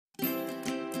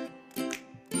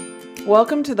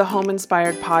Welcome to the Home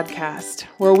Inspired Podcast,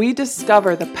 where we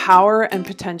discover the power and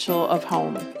potential of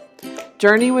home.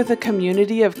 Journey with a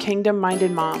community of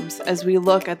kingdom-minded moms as we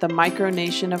look at the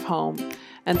micronation of home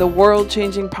and the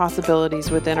world-changing possibilities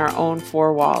within our own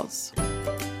four walls.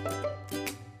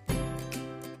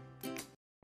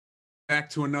 Back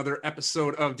to another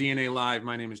episode of DNA Live.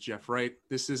 My name is Jeff Wright.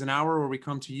 This is an hour where we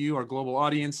come to you, our global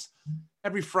audience,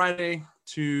 every Friday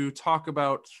to talk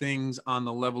about things on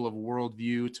the level of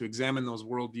worldview, to examine those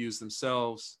worldviews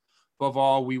themselves. Above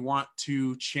all, we want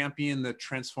to champion the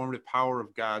transformative power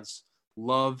of God's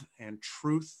love and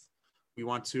truth. We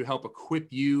want to help equip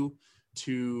you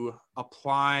to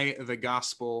apply the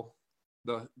gospel,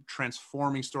 the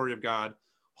transforming story of God,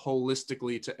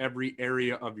 holistically to every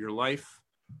area of your life.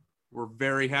 We're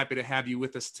very happy to have you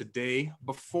with us today.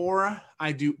 Before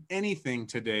I do anything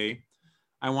today,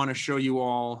 I want to show you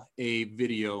all a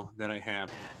video that I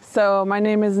have. So my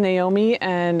name is Naomi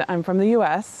and I'm from the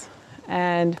US,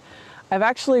 and I've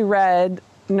actually read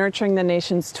Nurturing the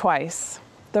Nations twice.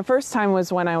 The first time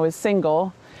was when I was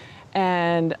single,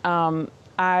 and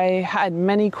I had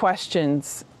many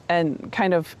questions and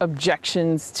kind of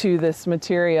objections to this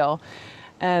material.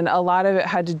 And a lot of it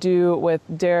had to do with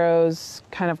Darrow's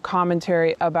kind of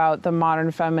commentary about the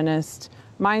modern feminist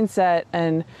mindset.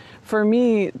 And for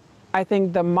me, I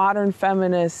think the modern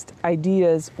feminist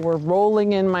ideas were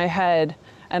rolling in my head,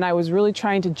 and I was really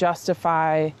trying to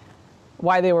justify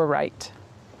why they were right.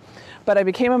 But I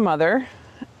became a mother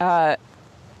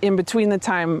in between the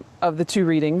time of the two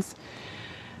readings,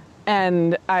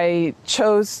 and I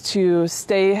chose to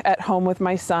stay at home with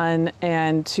my son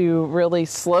and to really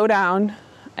slow down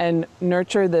and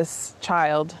nurture this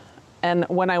child. And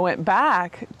when I went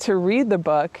back to read the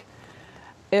book,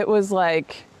 it was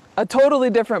like a totally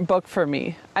different book for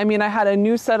me. I mean, I had a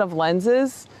new set of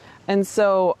lenses, and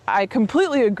so I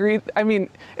completely agree. I mean,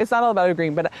 it's not all about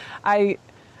agreeing, but I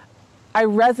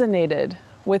resonated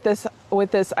with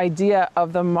this idea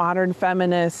of the modern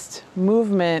feminist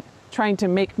movement trying to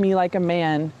make me like a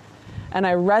man, and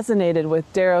I resonated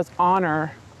with Darrow's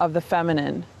honor of the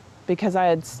feminine because I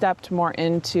had stepped more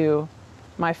into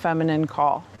my feminine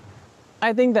call.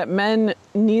 I think that men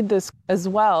need this as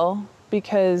well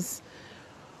because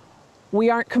we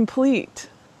aren't complete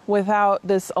without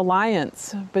this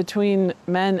alliance between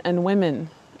men and women.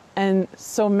 And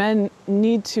so men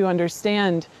need to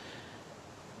understand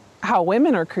how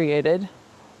women are created,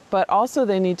 but also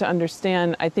they need to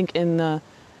understand, I think,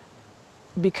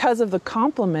 because of the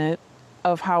complement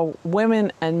of how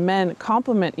women and men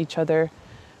complement each other,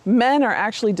 men are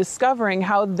actually discovering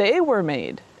how they were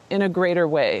made in a greater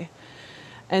way.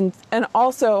 And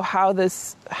also how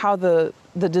the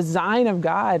design of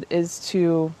God is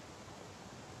to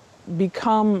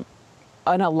become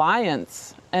an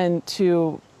alliance and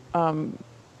to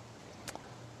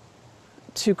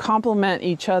complement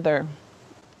each other.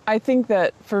 I think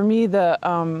that for me, the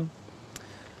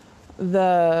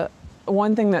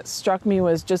one thing that struck me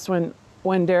was just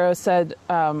when Darrow said,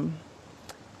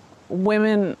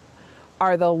 women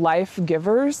are the life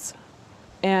givers,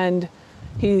 and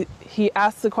he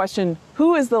asked the question,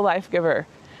 who is the life giver?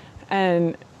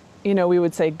 And, we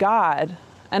would say God.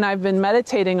 And I've been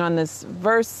meditating on this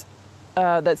verse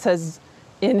that says,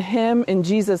 in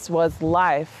Jesus was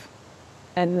life,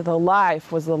 and the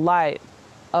life was the light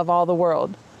of all the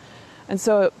world. And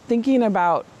so thinking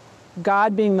about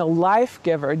God being the life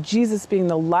giver, Jesus being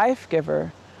the life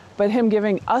giver, but him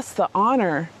giving us the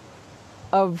honor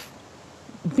of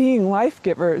being life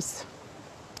givers.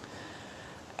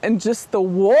 And just the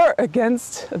war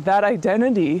against that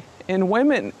identity in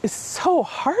women is so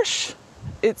harsh.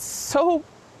 It's so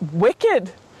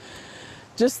wicked.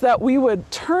 Just that we would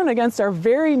turn against our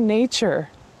very nature,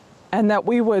 and that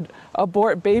we would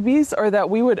abort babies, or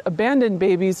that we would abandon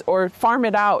babies or farm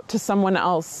it out to someone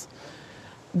else.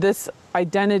 This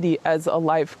identity as a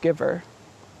life giver.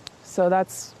 So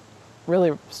that's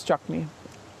really struck me.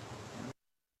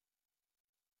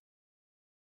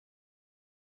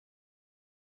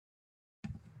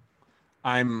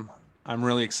 I'm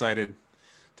really excited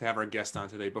to have our guest on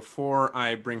today. Before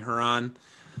I bring her on,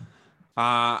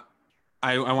 I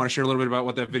want to share a little bit about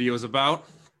what that video is about,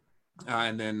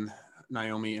 and then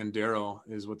Naomi and Darrow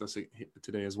is with us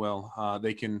today as well.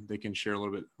 They can share a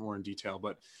little bit more in detail,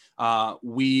 but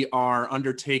we are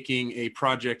undertaking a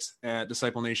project at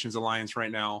Disciple Nations Alliance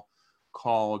right now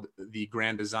called the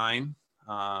Grand Design.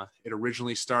 It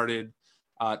originally started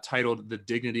titled The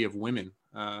Dignity of Women,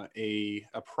 a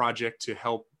project to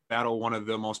help battle one of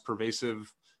the most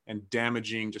pervasive and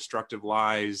damaging, destructive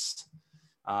lies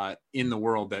in the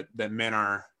world, that men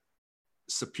are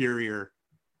superior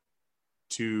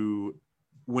to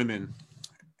women,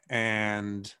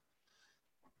 and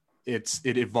it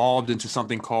evolved into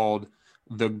something called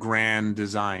the grand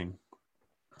design.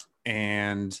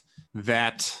 And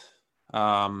that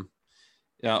I'll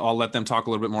let them talk a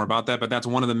little bit more about that, but that's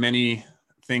one of the many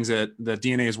things that the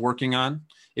DNA is working on.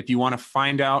 If you want to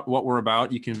find out what we're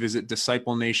about, you can visit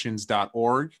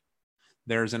disciplenations.org.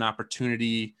 There's an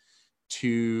opportunity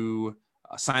to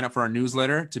sign up for our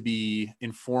newsletter to be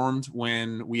informed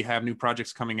when we have new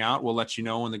projects coming out. We'll let you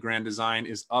know when the grand design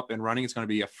is up and running. It's going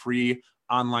to be a free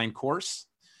online course.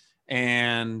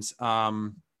 And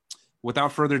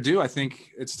without further ado, I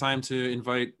think it's time to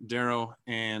invite Darrow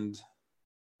and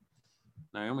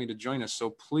Naomi to join us. So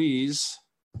please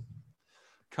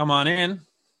come on in,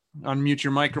 unmute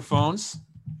your microphones.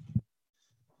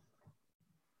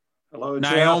 Hello,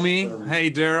 Naomi. Jeff. Hey,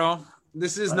 Darrow.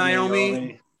 This is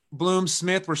Naomi Bloom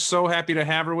Smith. We're so happy to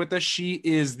have her with us. She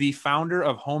is the founder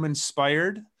of Home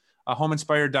Inspired.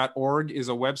 Homeinspired.org is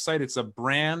a website. It's a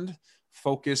brand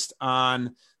focused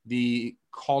on the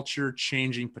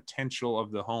culture-changing potential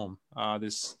of the home.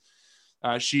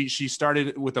 She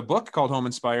started with a book called Home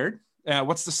Inspired.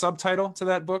 What's the subtitle to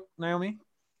that book, Naomi?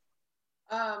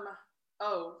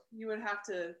 You would have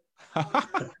to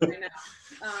right now.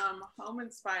 Home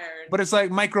Inspired. But it's like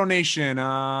Micronation.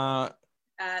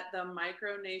 At the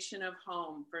Micronation of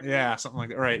Home. Yeah, something like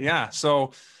that. Right. Yeah.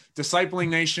 So discipling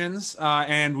nations,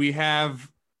 and we have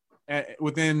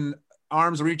within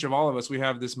arm's reach of all of us, we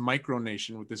have this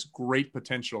micronation with this great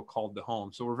potential called the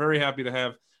home. So we're very happy to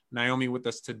have Naomi with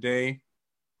us today.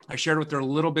 I shared with her a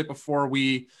little bit before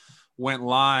we went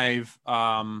live,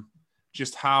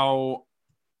 just how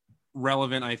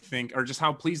relevant I think, or just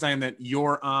how pleased I am that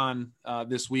you're on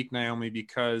this week, Naomi,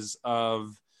 because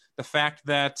of the fact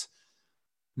that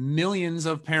millions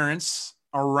of parents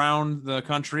around the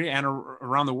country and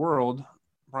around the world,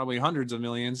 probably hundreds of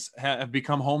millions, have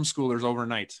become homeschoolers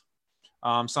overnight.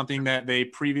 Something that they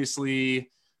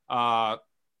previously, and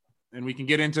we can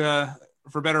get into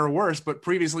for better or worse, but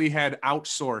previously had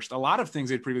outsourced. A lot of things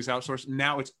they'd previously outsourced.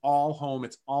 Now it's all home.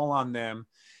 It's all on them.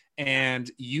 And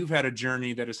you've had a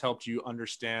journey that has helped you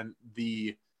understand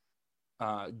the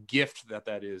gift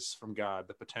that is from God,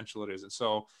 the potential it is. And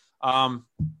so,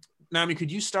 Naomi,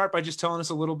 could you start by just telling us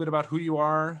a little bit about who you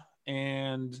are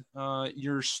and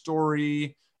your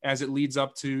story as it leads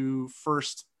up to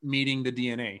first meeting the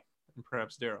DNA, and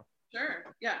perhaps Darrow?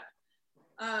 Sure, yeah.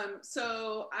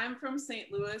 So I'm from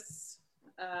St. Louis,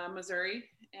 Missouri,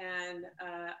 and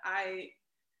I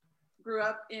grew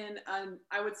up in,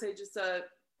 I would say, just a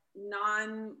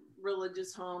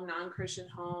non-religious home, non-Christian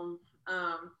home.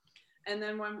 And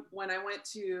then when I went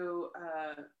to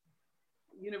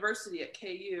university at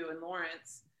KU in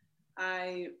Lawrence,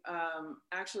 I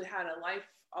actually had a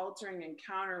life-altering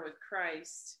encounter with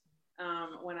Christ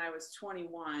when I was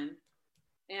 21.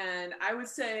 And I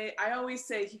always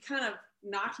say he kind of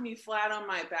knocked me flat on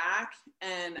my back,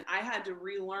 and I had to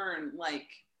relearn like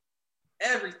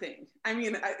everything. I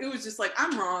mean, it was just like,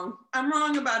 I'm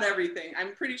wrong about everything.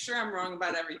 I'm pretty sure I'm wrong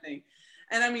about everything.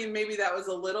 And I mean, maybe that was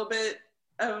a little bit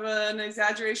of an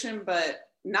exaggeration, but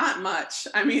not much.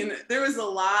 I mean, there was a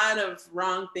lot of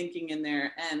wrong thinking in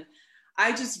there, and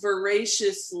I just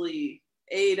voraciously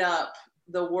ate up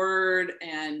the word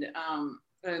and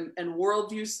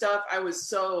worldview stuff. I was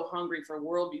so hungry for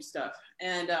worldview stuff,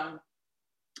 and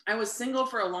I was single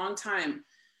for a long time.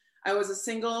 I was a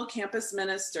single campus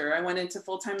minister. I went into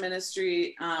full-time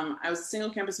ministry. I was a single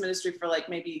campus ministry for like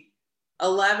maybe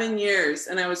 11 years,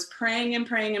 and I was praying and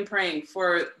praying and praying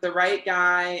for the right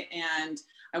guy, and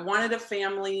I wanted a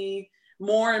family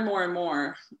more and more and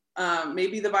more.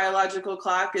 Maybe the biological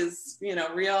clock is,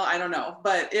 real. I don't know,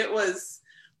 but it was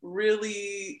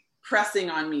really pressing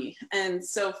on me. And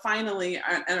so finally,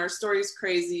 and our story is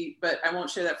crazy, but I won't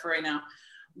share that for right now.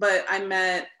 But I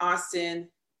met Austin,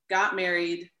 got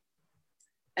married,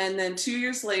 and then 2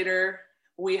 years later,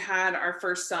 we had our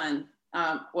first son,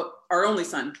 our only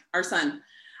son, our son,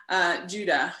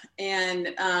 Judah.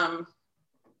 And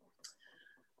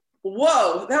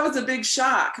whoa, that was a big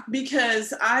shock,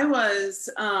 because I was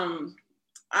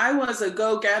a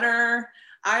go-getter.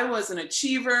 I was an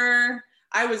achiever.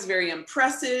 I was very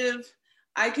impressive.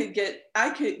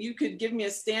 You could give me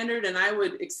a standard and I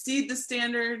would exceed the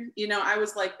standard. I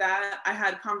was like that. I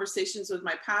had conversations with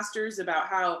my pastors about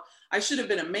how I should have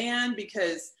been a man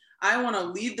because I want to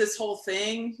lead this whole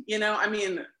thing. I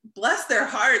mean, bless their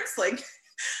hearts. Like,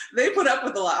 they put up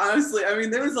with a lot, honestly. I mean,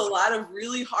 there was a lot of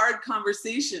really hard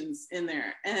conversations in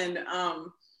there. And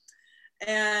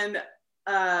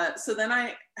so then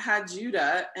I had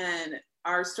Judah, and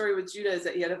our story with Judah is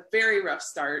that he had a very rough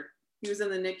start. He was in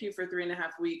the NICU for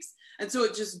 3.5 weeks. And so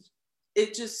it just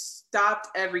it just stopped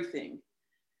everything.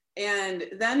 And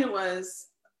then it was,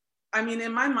 I mean,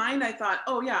 in my mind, I thought,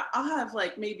 oh yeah, I'll have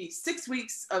like maybe 6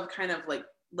 weeks of kind of like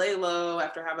lay low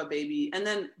after I have a baby and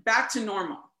then back to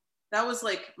normal. That was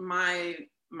like my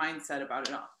mindset about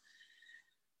it all.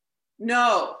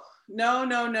 No.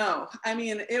 I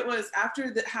mean, it was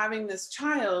after having this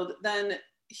child, then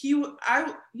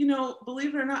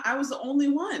believe it or not, I was the only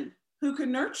one who could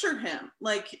nurture him.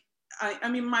 Like, I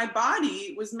mean, my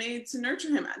body was made to nurture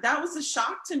him. That was a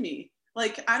shock to me.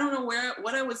 Like, I don't know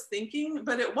what I was thinking,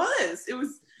 but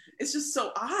it's just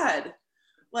so odd.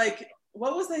 Like,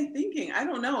 what was I thinking? I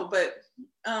don't know. But,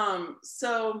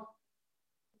 so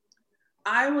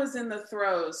I was in the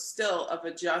throes still of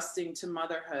adjusting to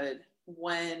motherhood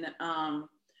when,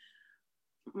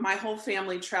 my whole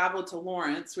family traveled to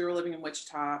Lawrence. We were living in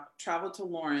Wichita, traveled to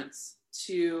Lawrence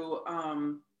to,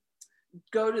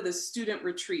 go to the student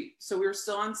retreat. So we were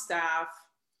still on staff,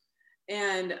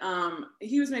 and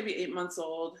he was maybe 8 months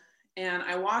old. And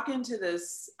I walk into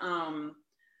this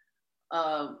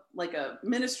like a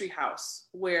ministry house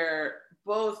where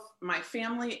both my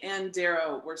family and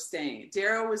Darrow were staying.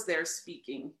 Darrow was there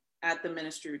speaking at the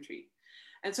ministry retreat.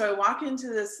 And so I walk into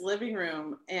this living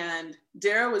room, and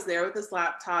Darrow was there with his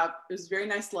laptop. It was very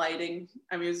nice lighting.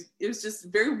 I mean, it was just a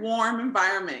very warm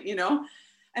environment, you know?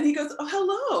 And he goes, oh,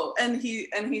 hello. And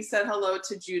he said hello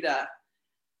to Judah.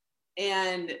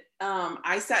 And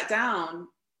I sat down,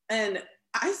 and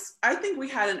I think we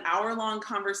had an hour-long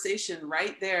conversation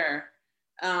right there.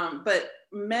 But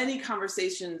many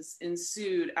conversations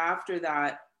ensued after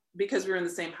that because we were in the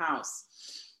same house.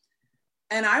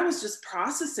 And I was just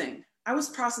processing. I was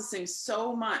processing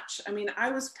so much. I mean,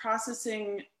 I was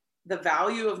processing the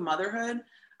value of motherhood.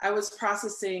 I was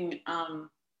processing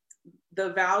the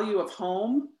value of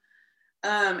home.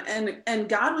 And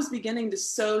God was beginning to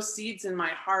sow seeds in my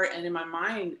heart and in my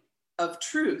mind of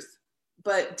truth.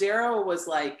 But Darrow was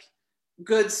like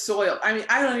good soil. I mean,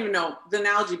 I don't even know, the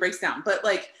analogy breaks down, but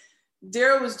like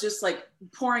Darrow was just like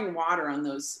pouring water on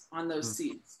those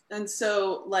seeds. And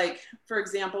so, like, for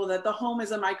example, that the home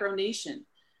is a micronation,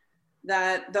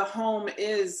 that the home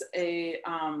is a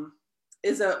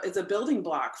building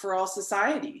block for all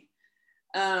society.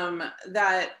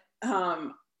 That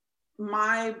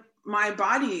my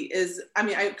body is, I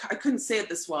mean, I couldn't say it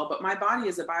this well, but my body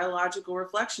is a biological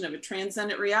reflection of a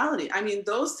transcendent reality. I mean,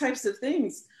 those types of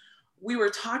things we were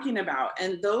talking about,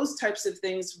 and those types of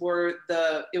things were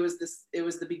it was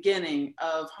the beginning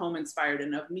of Home Inspired,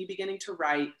 and of me beginning to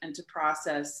write and to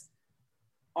process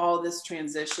all this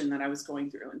transition that I was going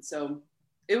through. And so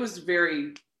it was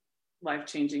very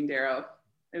life-changing, Darrow.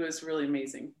 It was really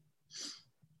amazing.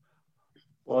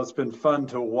 Well, it's been fun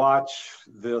to watch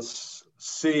this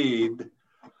seed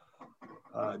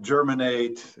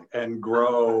germinate and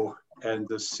grow, and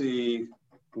to see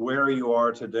where you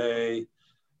are today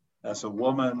as a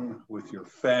woman, with your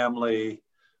family,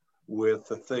 with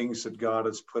the things that God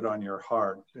has put on your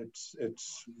heart.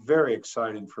 It's very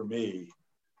exciting for me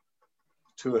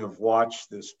to have watched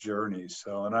this journey.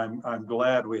 So, and I'm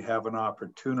glad we have an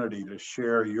opportunity to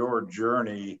share your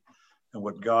journey and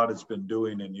what God has been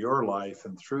doing in your life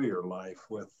and through your life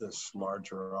with this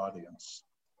larger audience.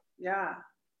 Yeah.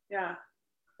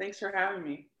 Thanks for having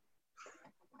me.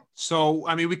 So,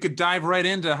 I mean, we could dive right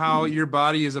into how your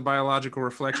body is a biological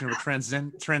reflection of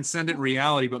a transcendent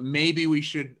reality, but maybe we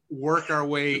should work our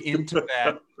way into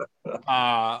that,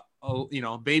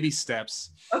 baby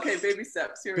steps. Okay, baby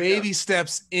steps. Here we baby go.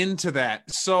 steps into that.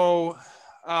 So,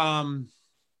 can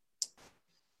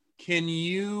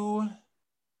you,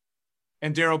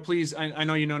 and Darrow, please, I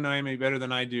know you know Naomi better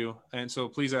than I do, and so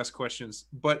please ask questions,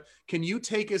 but can you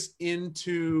take us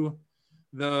into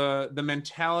the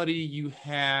mentality you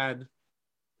had?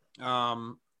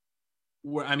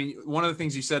 Where, I mean, one of the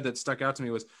things you said that stuck out to me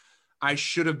was, I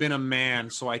should have been a man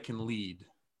so I can lead,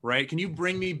 right? Can you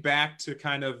bring me back to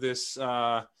kind of this,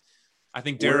 I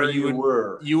think, Darrow,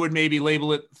 you would maybe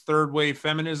label it third wave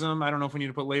feminism. I don't know if we need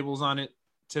to put labels on it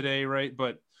today, right?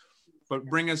 But could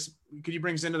you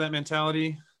bring us into that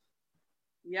mentality?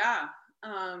 Yeah.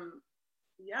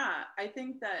 I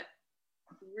think that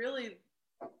really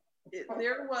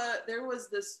there was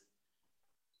this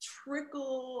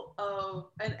trickle of,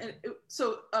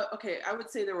 I would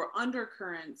say there were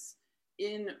undercurrents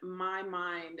in my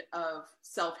mind of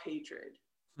self-hatred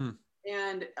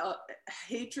and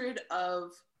hatred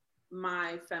of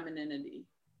my femininity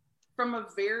from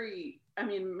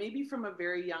maybe from a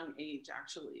very young age,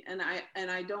 actually. And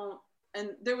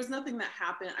there was nothing that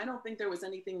happened. I don't think there was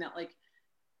anything that, like,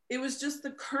 it was just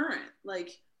the current,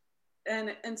 like,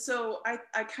 and so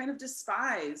I kind of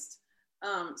despised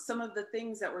some of the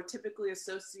things that were typically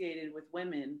associated with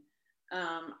women.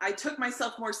 I took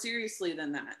myself more seriously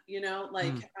than that, you know,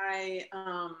 like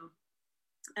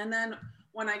and then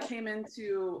when I came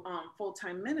into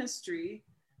full-time ministry,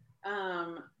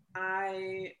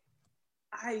 I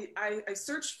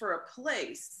searched for a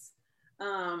place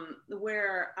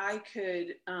where I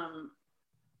could,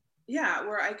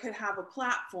 where I could have a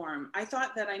platform. I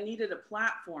thought that I needed a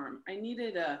platform. I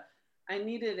needed to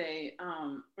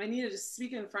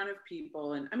speak in front of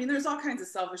people. And I mean, there's all kinds of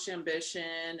selfish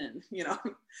ambition and, you know,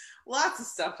 lots of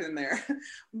stuff in there.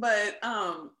 But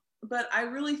I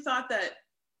really thought that,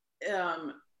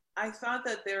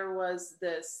 there was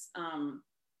this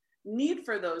need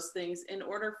for those things in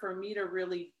order for me to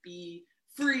really be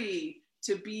free,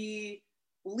 to be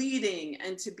leading,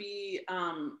 and to be,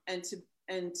 to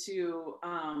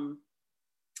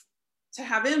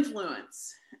have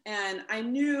influence. And I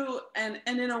knew, and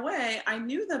in a way, I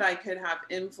knew that I could have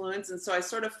influence. And so I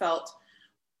sort of felt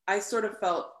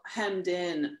hemmed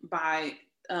in by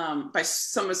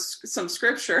some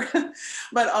scripture,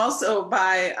 but also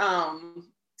by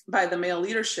the male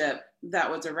leadership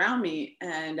that was around me.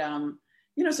 And,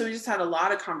 you know, so we just had a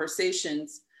lot of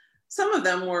conversations. Some of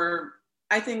them were,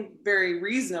 I think, very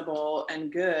reasonable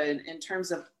and good in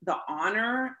terms of the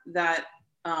honor that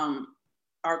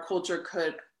our culture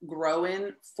could grow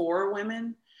in for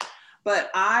women.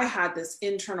 But I had this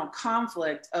internal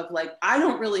conflict of like, I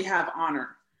don't really have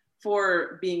honor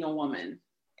for being a woman.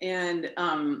 And,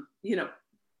 you know,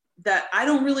 that I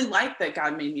don't really like that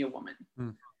God made me a woman.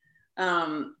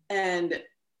 And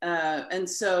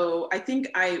so I think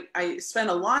I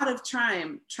spent a lot of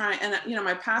time trying, and, you know,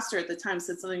 my pastor at the time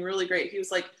said something really great. He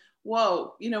was like,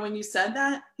 whoa, you know, when you said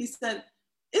that, he said,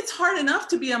 it's hard enough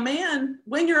to be a man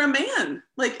when you're a man.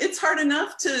 Like, it's hard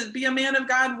enough to be a man of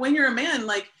God when you're a man.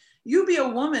 Like, you be a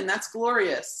woman, that's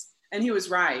glorious. And he was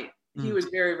right. He was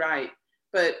very right.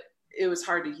 But it was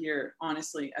hard to hear,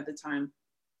 honestly, at the time.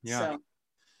 Yeah. So,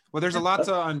 well, there's a lot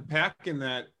to unpack in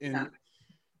that. You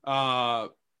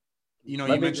know,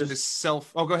 you mentioned this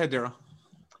self. Oh, go ahead, Darrow.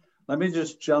 Let me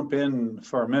just jump in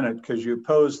for a minute, because you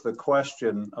posed the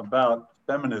question about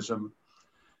feminism.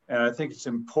 And I think it's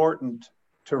important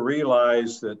to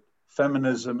realize that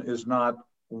feminism is not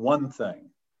one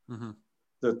thing,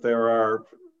 that there are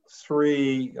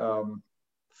three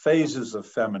phases of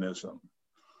feminism,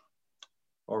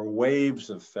 or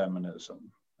waves of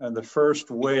feminism. And the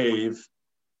first wave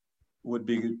would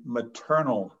be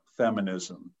maternal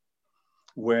feminism,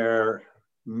 where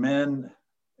men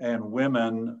and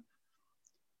women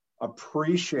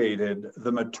appreciated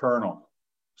the maternal,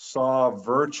 saw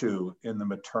virtue in the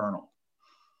maternal,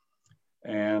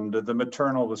 and the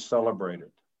maternal was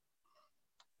celebrated.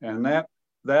 And that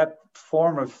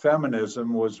form of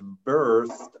feminism was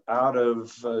birthed out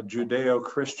of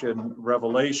Judeo-Christian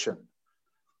revelation,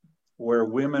 where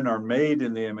women are made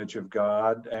in the image of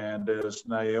God. And as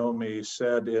Naomi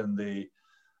said in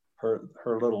her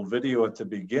little video at the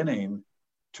beginning,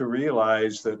 to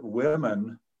realize that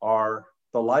women are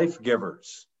the life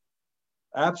givers.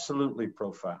 Absolutely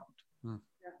profound.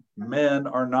 Men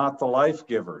are not the life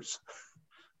givers.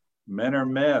 Men are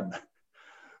men.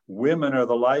 Women are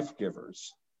the life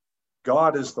givers.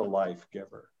 God is the life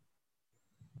giver.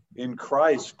 In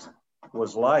Christ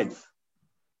was life.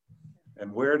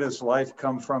 And where does life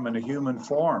come from in a human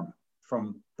form?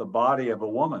 From the body of a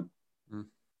woman.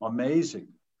 Amazing.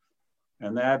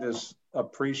 And that is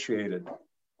appreciated.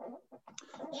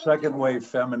 Second wave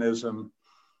feminism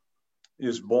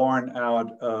is born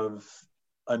out of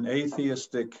an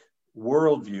atheistic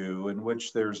worldview in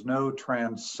which there's no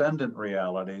transcendent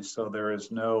reality, so there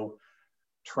is no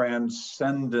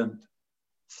transcendent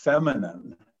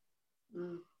feminine.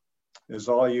 Is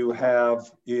all you have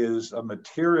is a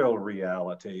material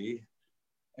reality,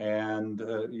 and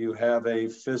you have a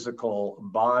physical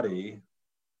body.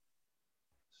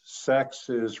 Sex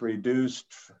is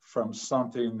reduced from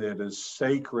something that is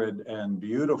sacred and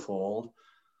beautiful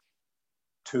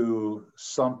to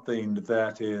something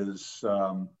that is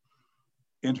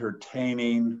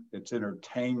entertaining. It's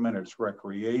entertainment, it's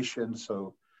recreation.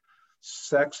 So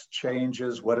sex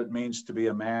changes, what it means to be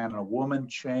a man and a woman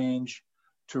change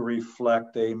to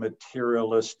reflect a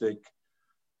materialistic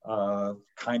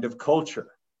kind of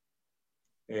culture.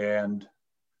 And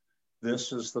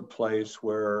this is the place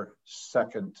where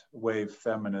second wave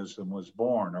feminism was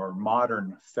born, or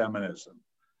modern feminism.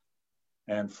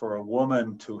 And for a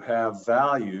woman to have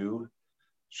value,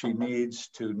 she needs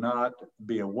to not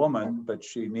be a woman, but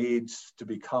she needs to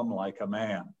become like a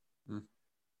man.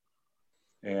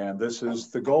 And this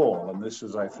is the goal. And this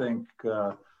is, I think,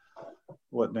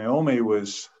 what Naomi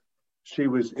was she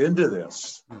was into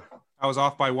this. I was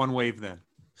off by one wave then.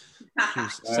 She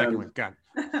was second wave. Got it.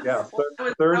 Yeah, I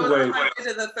was wave. on my way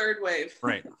to the third wave.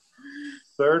 Right.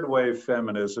 Third wave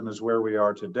feminism is where we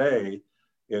are today.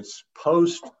 It's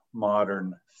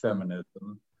postmodern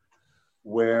feminism,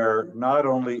 where not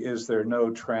only is there no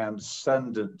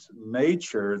transcendent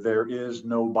nature, there is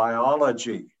no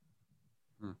biology.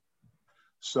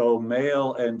 So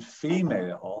male and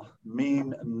female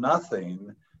mean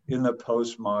nothing in the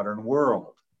postmodern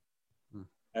world.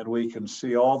 And we can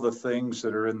see all the things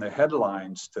that are in the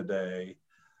headlines today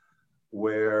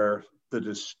where the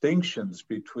distinctions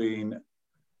between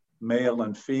male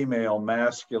and female,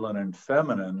 masculine and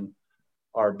feminine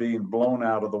are being blown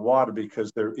out of the water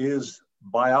because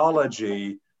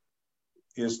biology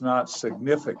is not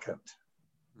significant.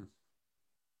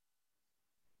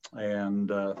 And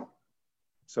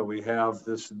so we have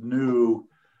this new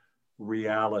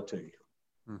reality.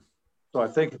 So I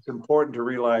think it's important to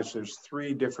realize there's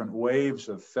 3 different waves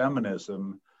of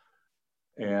feminism,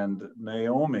 and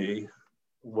Naomi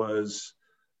was,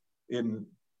 in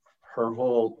her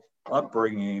whole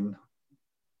upbringing,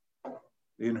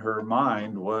 in her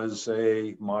mind, was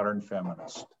a modern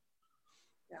feminist.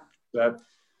 Yeah. Is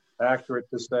that accurate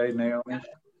to say, Naomi? Yeah,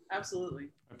 absolutely.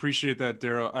 I appreciate that,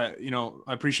 Darrow. I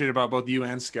appreciate about both you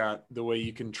and Scott, the way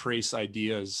you can trace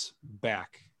ideas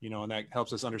back, and that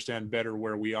helps us understand better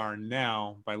where we are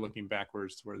now by looking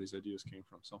backwards to where these ideas came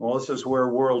from. So, well, this is where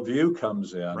worldview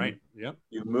comes in. Right. Yep.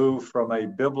 You move from a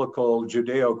biblical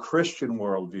Judeo-Christian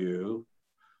worldview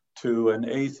to an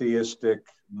atheistic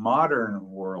modern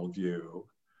worldview.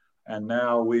 And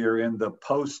now we are in the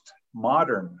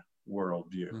postmodern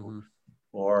worldview,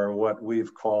 or what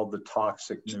we've called the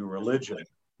toxic new religion,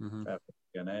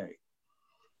 FNA.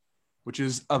 Which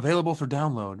is available for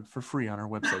download for free on our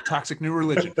website, Toxic New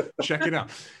Religion. Check it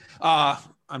out.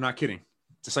 I'm not kidding.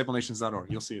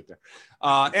 DiscipleNations.org. You'll see it there.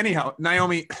 Anyhow,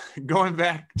 Naomi, going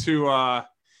back to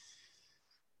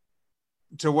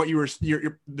what you were,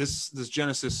 this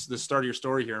Genesis, the start of your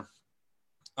story here.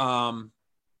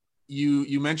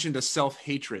 You mentioned a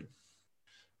self-hatred,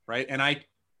 right? And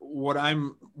what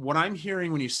I'm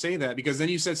hearing when you say that, because then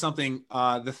you said something,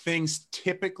 the things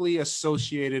typically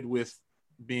associated with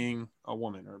being a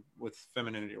woman or with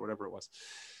femininity or whatever it was.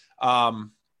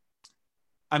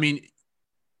 I mean,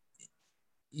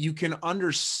 you can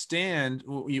understand,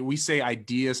 we say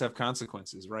ideas have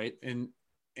consequences, right?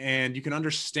 And you can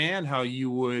understand how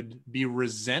you would be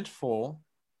resentful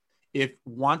if,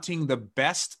 wanting the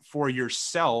best for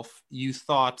yourself, you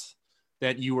thought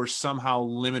that you were somehow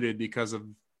limited because of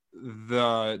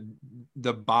the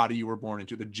body you were born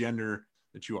into, the gender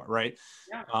that you are, right?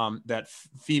 Yeah. That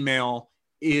female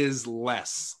is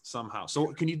less somehow.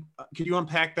 So can you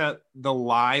unpack the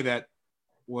lie that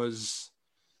was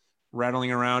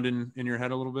rattling around in your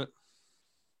head a little bit?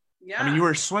 Yeah. I mean, you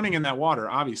were swimming in that water,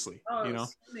 obviously.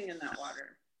 Swimming in that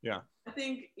water. Yeah. I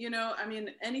think,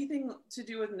 anything to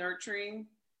do with nurturing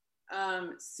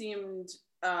seemed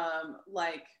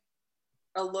like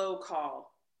a low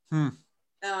call.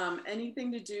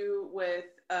 Anything to do with,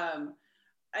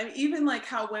 even like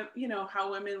how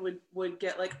women would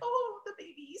get like, oh, the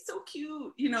baby, he's so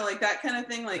cute, like that kind of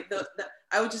thing. Like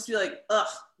I would just be like, ugh,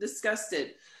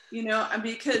 disgusted, and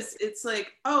because it's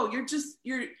like, oh,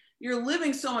 you're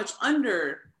living so much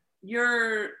under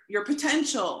your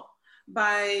potential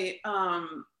by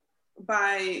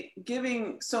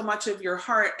giving so much of your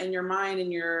heart and your mind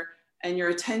and your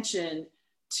attention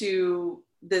to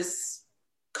this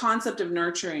concept of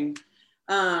nurturing.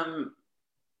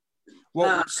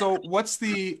 So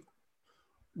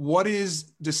what is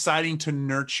deciding to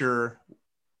nurture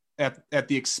at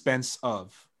the expense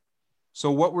of?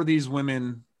 So what were these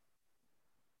women,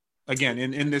 again,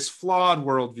 in this flawed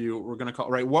worldview, we're going to call,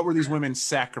 right? What were these women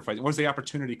sacrificing? What was the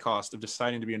opportunity cost of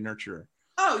deciding to be a nurturer?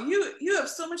 Oh, you have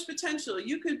so much potential.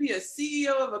 You could be a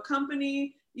CEO of a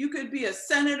company. You could be a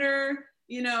senator.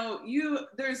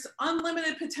 There's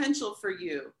unlimited potential for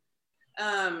you.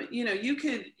 You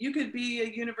could be a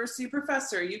university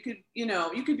professor. You could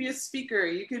be a speaker.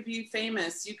 You could be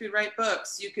famous. You could write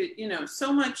books. You could,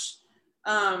 so much,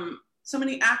 so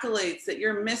many accolades that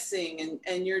you're missing,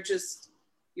 and you're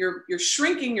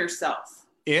shrinking yourself.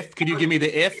 Could you give me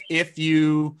the if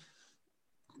you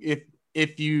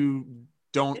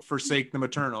don't forsake the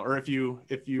maternal, or if you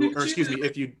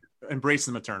embrace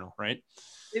the maternal, right?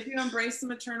 If you embrace the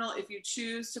maternal, if you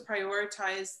choose to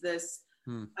prioritize this,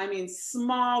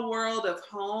 small world of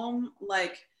home,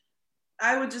 like,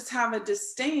 I would just have a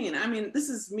disdain. This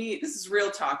is me. This is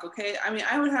real talk. Okay.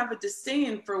 I would have a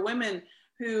disdain for women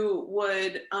who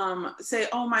would say,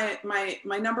 oh, my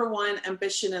number one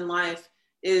ambition in life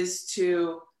is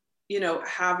to,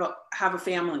 have a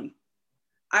family.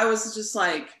 I was just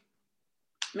like,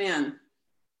 man,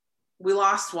 we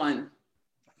lost one.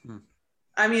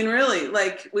 I mean, really,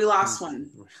 like we lost one.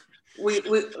 We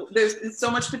there's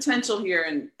so much potential here,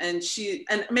 and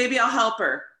maybe I'll help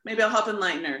her. Maybe I'll help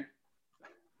enlighten her.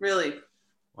 Really.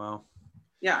 Wow.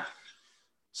 Yeah.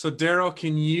 So Darrow,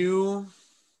 can you,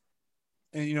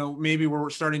 and maybe we're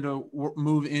starting to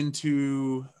move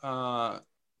into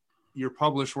your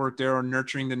published work, Darrow,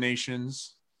 Nurturing the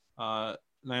Nations.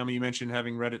 Naomi, you mentioned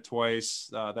having read it twice.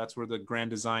 That's where the Grand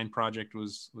Design Project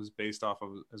was based off of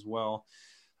as well.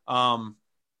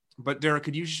 But Darrow,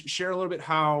 could you share a little bit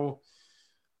how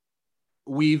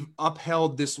we've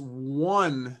upheld this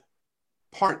one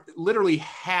part, literally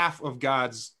half of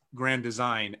God's grand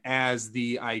design, as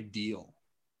the ideal,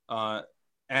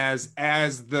 as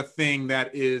the thing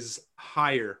that is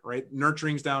higher, right?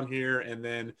 Nurturing's down here, and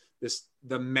then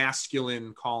the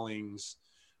masculine callings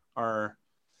are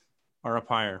up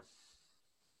higher.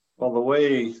 Well, the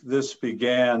way this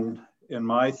began in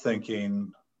my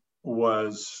thinking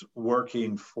was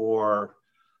working for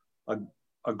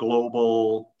a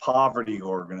global poverty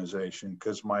organization,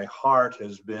 because my heart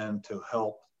has been to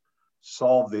help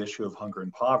solve the issue of hunger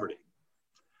and poverty.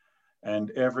 And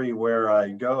everywhere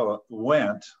I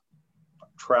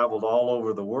traveled all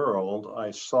over the world,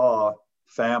 I saw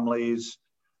families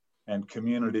and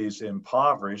communities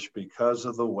impoverished because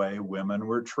of the way women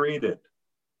were treated.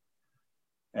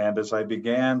 And as I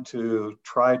began to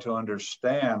try to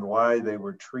understand why they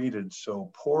were treated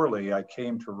so poorly, I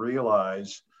came to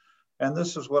realize, and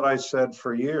this is what I said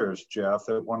for years, Jeff,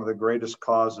 that one of the greatest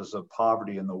causes of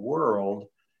poverty in the world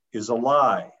is a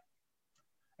lie.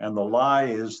 And the lie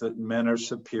is that men are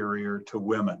superior to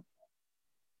women.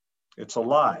 It's a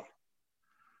lie.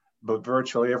 But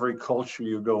virtually every culture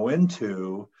you go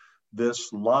into,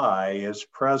 this lie is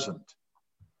present.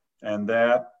 And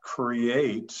that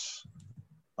creates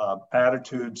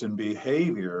attitudes and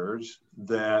behaviors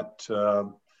that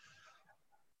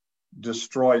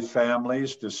destroy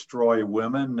families, destroy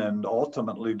women, and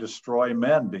ultimately destroy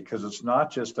men, because it's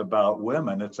not just about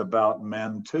women, it's about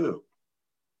men too.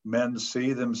 Men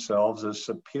see themselves as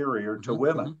superior to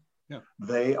women. Yeah.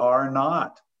 They are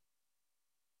not.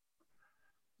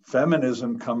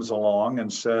 Feminism comes along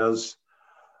and says,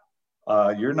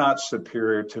 you're not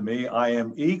superior to me, I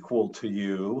am equal to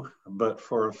you. But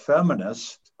for a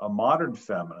feminist, a modern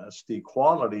feminist,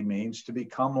 equality means to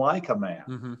become like a man.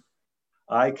 Mm-hmm.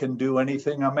 I can do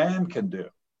anything a man can do.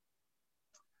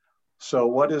 So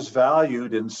what is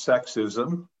valued in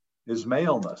sexism is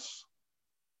maleness.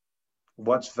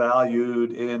 What's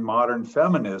valued in modern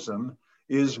feminism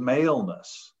is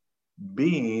maleness,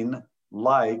 being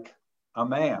like a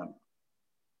man.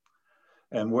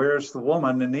 And where's the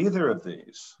woman in either of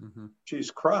these? Mm-hmm. She's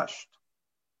crushed.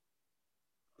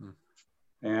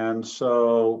 And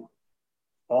so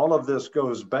all of this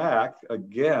goes back,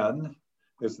 again,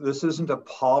 this isn't a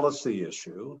policy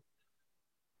issue.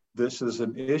 This is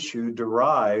an issue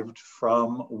derived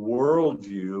from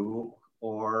worldview,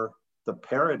 or the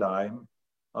paradigm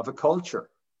of a culture.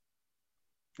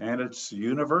 And it's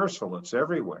universal, it's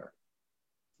everywhere.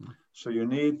 So you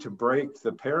need to break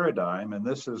the paradigm, and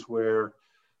this is where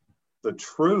the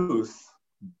truth,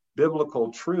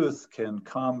 biblical truth, can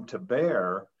come to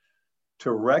bear,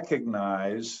 to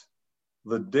recognize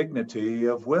the dignity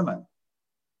of women.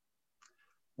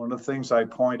 One of the things I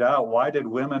point out, why did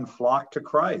women flock to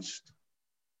Christ?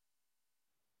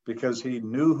 Because he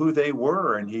knew who they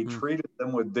were and he treated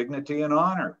them with dignity and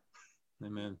honor.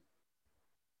 Amen.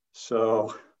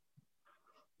 So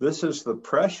this is the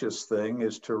precious thing,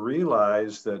 is to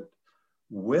realize that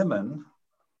women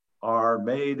are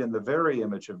made in the very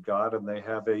image of God, and they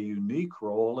have a unique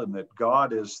role, and that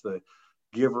God is the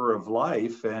giver of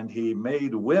life, and he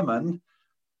made women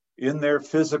in their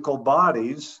physical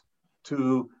bodies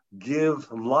to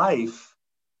give life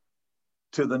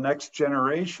to the next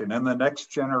generation and the next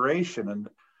generation. And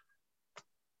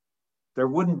there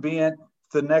wouldn't be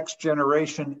the next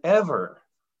generation ever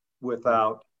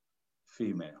without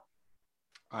female.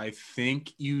 I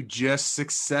think you just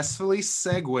successfully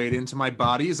segued into my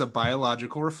body as a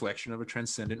biological reflection of a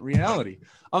transcendent reality.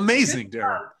 Amazing,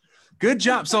 Darrow. Good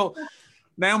job. So,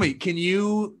 Naomi, can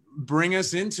you bring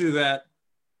us into that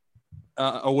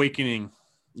awakening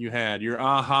you had, your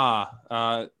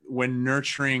aha, when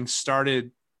nurturing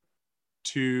started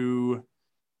to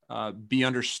be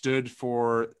understood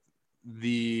for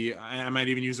I might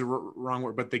even use the wrong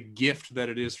word, but the gift that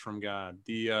it is from God,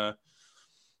 the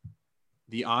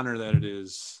honor that it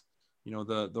is,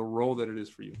 the role that it is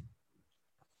for you?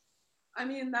 I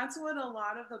mean, that's what a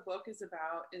lot of the book is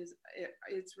about.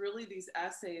 It's really these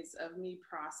essays of me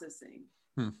processing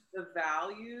the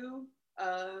value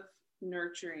of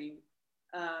nurturing,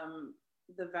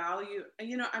 the value.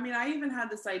 I mean, I even had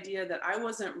this idea that I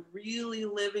wasn't really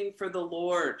living for the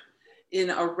Lord in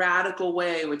a radical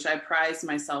way, which I prized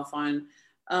myself on,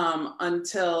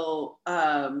 until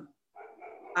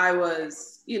I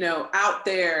was, out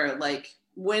there like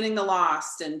winning the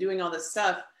lost and doing all this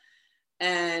stuff.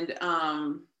 And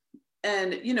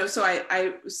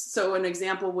so an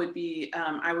example would be,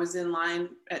 I was in line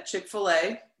at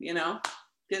Chick-fil-A,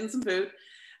 getting some food.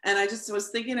 And I just was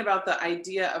thinking about the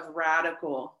idea of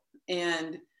radical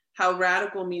and how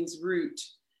radical means root,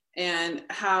 and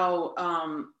how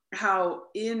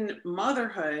in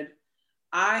motherhood,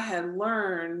 I had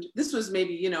learned, this was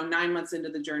maybe, 9 months into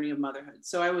the journey of motherhood.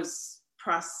 So I was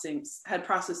had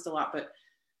processed a lot, but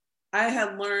I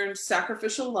had learned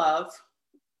sacrificial love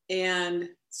and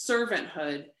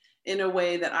servanthood in a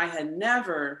way that I had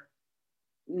never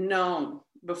known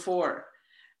before.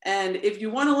 And if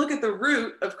you want to look at the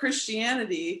root of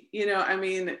Christianity,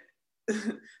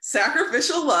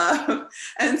 sacrificial love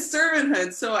and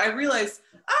servanthood. So I realized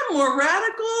I'm more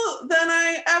radical than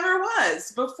I ever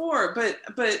was before, but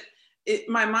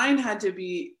my mind had to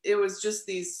be, it was just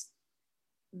these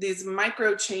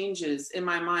micro changes in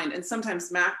my mind, and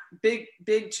sometimes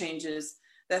big changes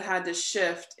that had to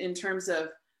shift in terms of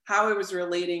how I was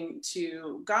relating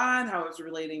to God, how I was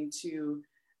relating to,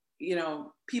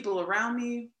 people around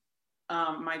me,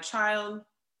 my child.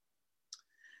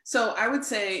 So I would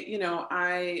say,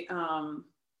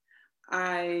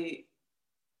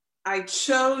 I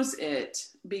chose it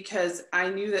because I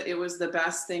knew that it was the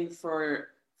best thing for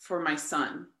my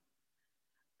son.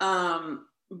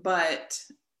 But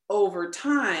over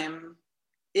time,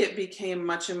 it became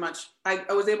I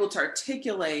was able to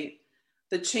articulate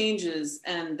the changes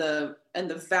and the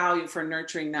value for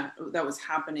nurturing that was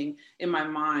happening in my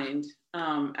mind,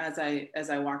 as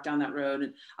I walked down that road.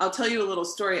 And I'll tell you a little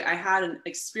story. I had an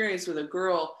experience with a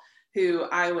girl who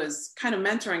I was kind of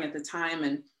mentoring at the time,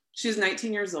 and she was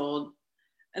 19 years old.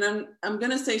 And I'm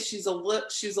gonna say she's a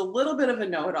little bit of a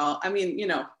know-it-all. I mean,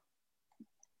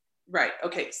 right?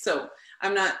 Okay, so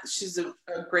she's a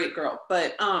great girl,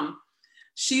 but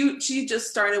she just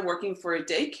started working for a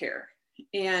daycare,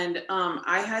 and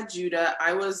I had Judah.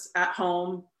 I was at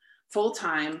home full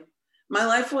time. My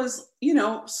life was,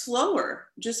 slower,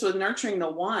 just with nurturing the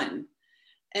one,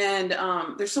 and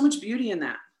there's so much beauty in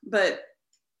that. But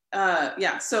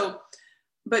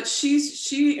but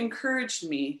she encouraged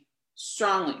me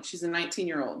strongly. She's a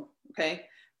 19-year-old, okay,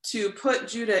 to put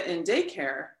Judah in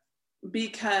daycare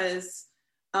because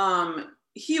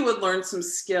he would learn some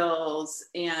skills,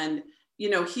 and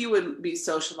he would be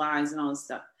socialized and all this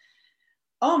stuff.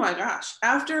 Oh my gosh,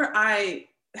 after I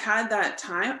had that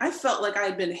time, I felt like I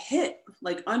had been hit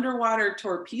like underwater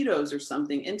torpedoes or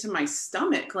something into my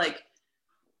stomach. Like,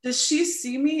 does she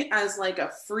see me as like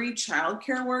a free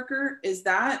childcare worker? Is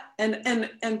that,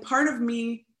 and part of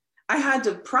me, I had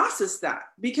to process that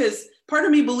because part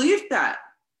of me believed that.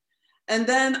 And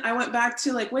then I went back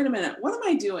to like, wait a minute, what am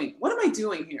I doing? What am I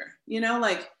doing here?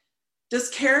 Does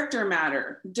character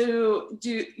matter? Does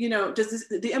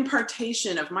the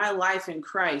impartation of my life in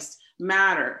Christ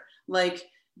matter? Like,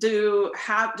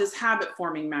 does habit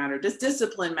forming matter? Does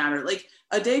discipline matter? Like,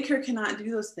 a daycare cannot do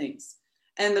those things.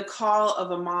 And the call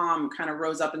of a mom kind of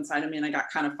rose up inside of me, and I got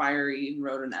kind of fiery and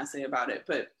wrote an essay about it.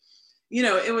 But,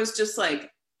 it was just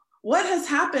like, what has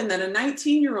happened that a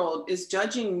 19-year-old is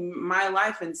judging my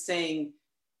life and saying,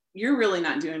 you're really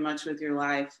not doing much with your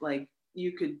life. Like,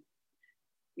 you could,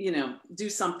 do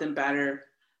something better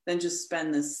than just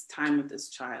spend this time with this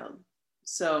child.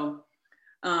 So,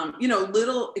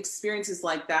 little experiences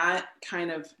like that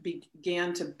kind of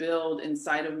began to build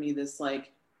inside of me this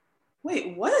like,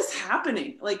 wait, what is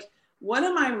happening? Like, what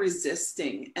am I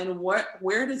resisting? And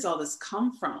where does all this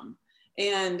come from?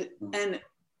 And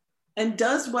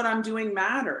does what I'm doing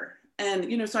matter?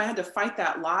 And, so I had to fight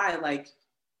that lie, like,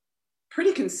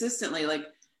 pretty consistently. Like,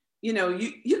 you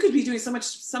could be doing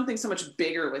something so much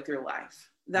bigger with your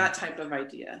life, that type of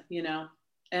idea,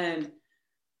 And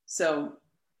so,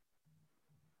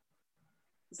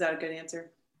 is that a good answer?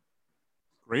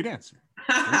 Great answer.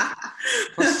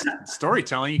 Plus,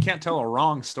 storytelling, you can't tell a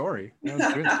wrong story. That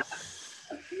was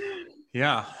good.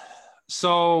 Yeah.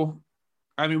 So,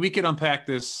 I mean, we could unpack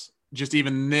this, just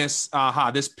even this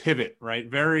pivot, right?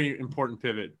 Very important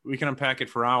pivot. We can unpack it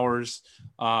for hours.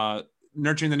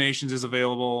 Nurturing the Nations is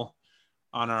available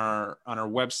on our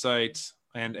website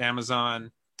and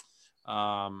Amazon.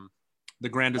 The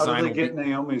Grand Design. How do they get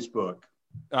Naomi's book?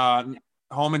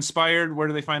 Home Inspired, where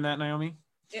do they find that, Naomi?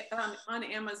 On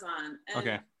Amazon. And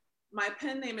Okay. my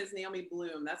pen name is Naomi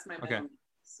Bloom. That's my middle name.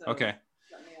 So Okay.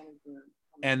 Naomi Bloom.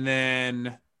 And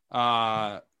then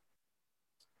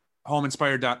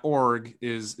homeinspired.org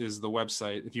is the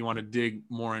website if you want to dig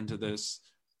more into this.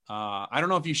 I don't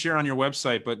know if you share on your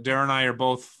website, but Darrow and I are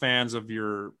both fans of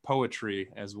your poetry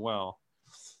as well.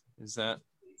 Is that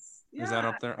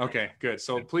up there? Okay, good.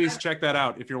 So please check that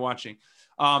out if you're watching.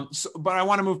 But I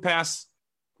want to move past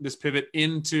this pivot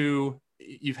into,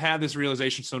 you've had this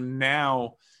realization. So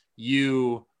now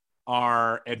you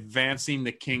are advancing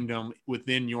the kingdom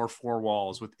within your four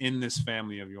walls, within this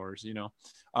family of yours, you know.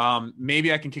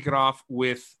 Maybe I can kick it off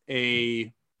with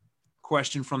a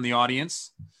question from the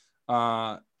audience.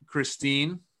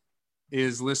 Christine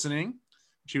is listening.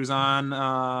 She was on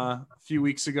a few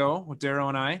weeks ago with Darrow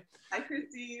and I. Hi,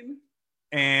 Christine.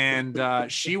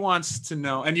 And she wants to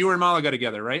know, and you were in Malaga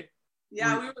together, right?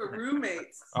 Yeah, we were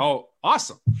roommates. Oh,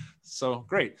 awesome. So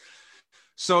great.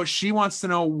 So she wants to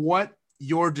know what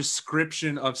your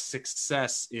description of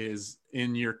success is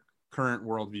in your current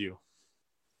worldview.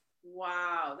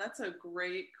 Wow, that's a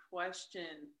great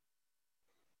question.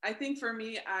 I think for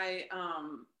me, I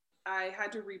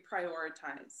had to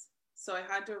reprioritize. So I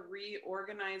had to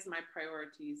reorganize my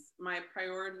priorities. My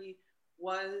priority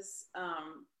was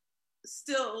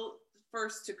still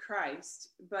first to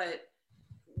Christ, but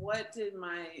what did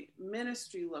my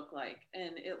ministry look like?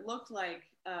 And it looked like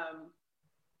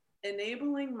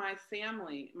enabling my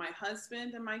family, my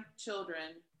husband and my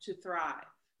children to thrive.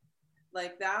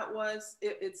 Like that was,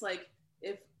 it's like,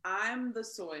 if I'm the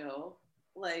soil,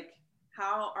 like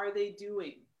how are they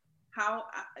doing? How,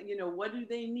 you know, what do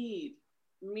they need?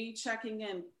 Me checking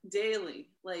in daily,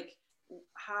 like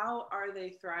how are they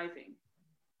thriving?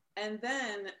 And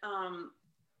then,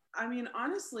 I mean,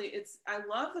 honestly, I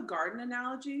love the garden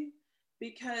analogy,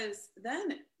 because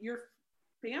then your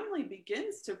family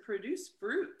begins to produce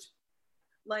fruit.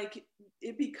 Like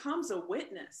it becomes a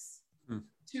witness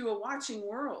to a watching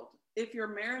world. If your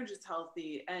marriage is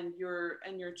healthy and your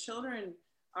children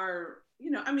are,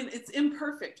 you know, I mean, it's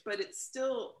imperfect, but it's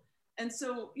still, and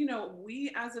so, you know,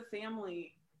 we as a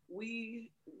family,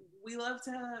 we love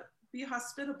to be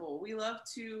hospitable. We love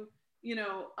to, you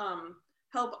know,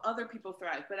 help other people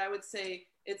thrive. But I would say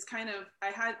it's kind of, I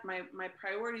had my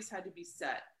priorities had to be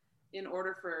set in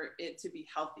order for it to be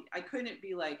healthy. I couldn't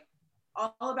be like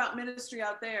all about ministry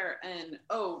out there and,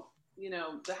 oh, you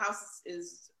know, the house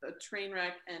is a train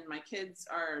wreck and my kids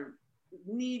are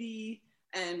needy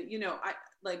and, you know, I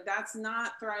like, that's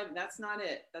not thriving. That's not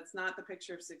it. That's not the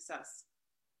picture of success.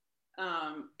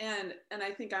 And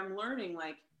I think I'm learning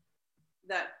like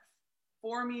that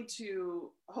for me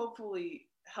to hopefully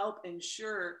help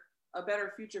ensure a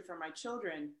better future for my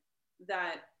children,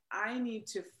 that I need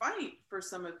to fight for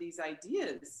some of these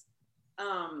ideas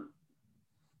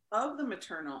of the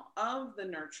maternal, of the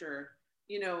nurture,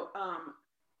 you know,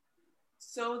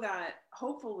 so that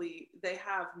hopefully they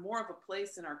have more of a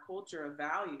place in our culture of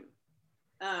value.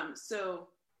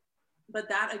 But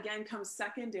that again comes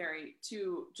secondary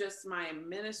to just my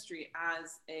ministry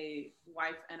as a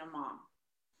wife and a mom.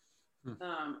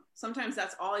 Sometimes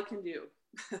that's all I can do.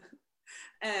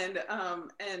 and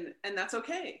that's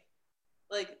okay.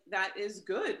 Like that is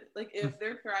good. Like if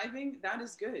they're thriving, that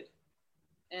is good.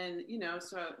 And, you know,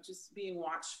 so just being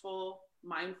watchful,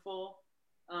 mindful,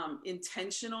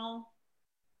 intentional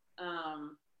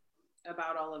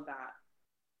about all of that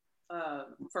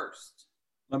first.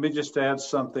 Let me just add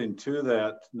something to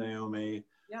that, Naomi.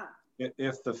 Yeah.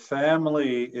 If the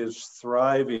family is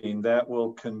thriving, that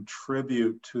will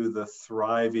contribute to the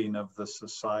thriving of the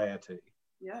society.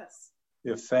 Yes.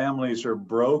 If families are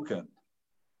broken,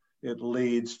 it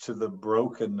leads to the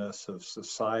brokenness of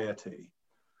society.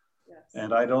 Yes.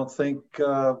 And I don't think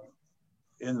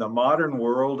in the modern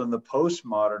world and the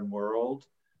postmodern world,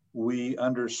 we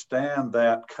understand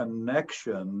that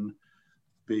connection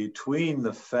between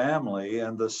the family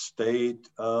and the state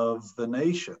of the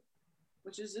nation.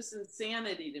 Which is just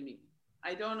insanity to me.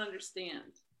 I don't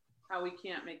understand how we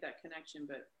can't make that connection.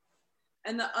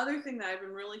 And the other thing that I've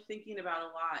been really thinking about a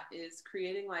lot is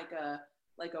creating like a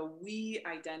we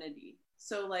identity.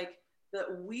 So like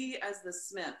we as the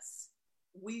Smiths,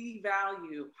 we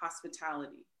value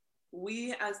hospitality.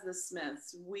 We as the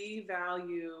Smiths, we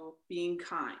value being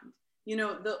kind. You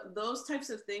know, those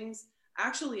types of things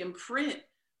actually imprint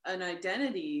an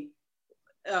identity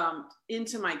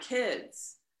into my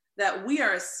kids, that we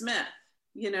are a Smith,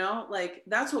 you know, like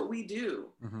that's what we do.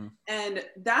 Mm-hmm. And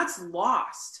that's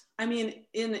lost. I mean,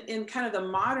 in kind of the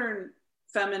modern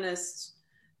feminist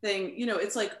thing, you know,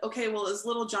 it's like, okay, well, is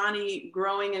little Johnny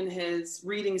growing in his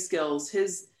reading skills,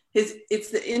 his it's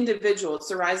the individual, it's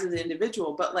the rise of the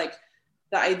individual. But like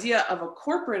the idea of a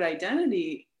corporate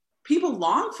identity, people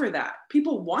long for that.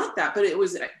 People want that, but it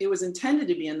was intended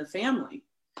to be in the family.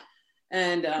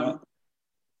 And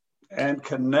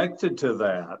connected to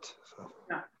that,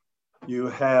 yeah. you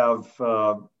have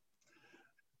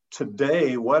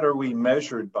today, what are we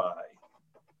measured by?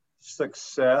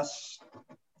 Success.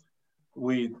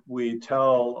 We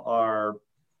tell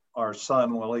our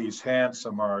son, well, he's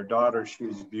handsome, or our daughter,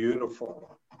 she's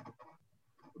beautiful.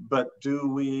 But do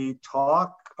we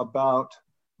talk about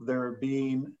their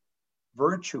being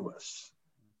virtuous?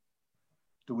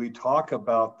 Do we talk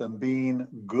about them being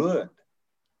good?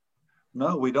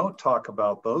 No, we don't talk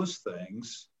about those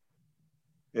things.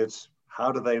 It's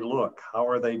how do they look? How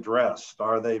are they dressed?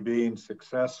 Are they being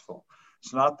successful?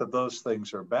 It's not that those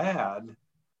things are bad,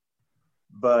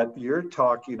 but you're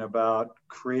talking about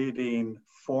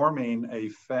forming a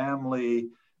family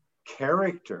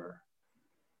character.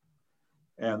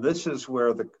 And this is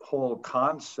where the whole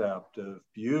concept of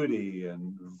beauty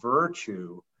and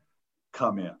virtue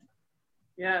come in.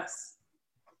 Yes.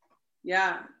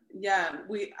 Yeah. Yeah.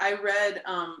 I read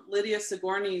Lydia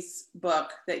Sigourney's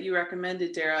book that you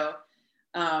recommended, Darrow,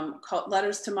 called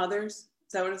Letters to Mothers. Is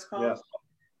that what it's called? Yes.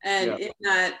 And yes. in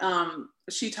that,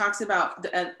 she talks about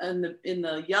in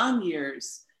the young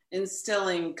years,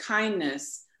 instilling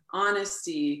kindness,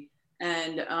 honesty,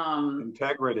 and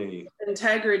integrity.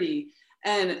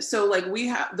 And so like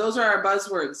those are our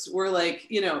buzzwords. We're like,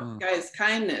 guys,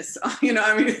 kindness, I mean,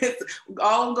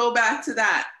 I'll go back to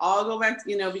that. I'll go back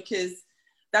to, because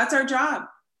that's our job.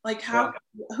 Like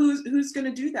who's going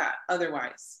to do that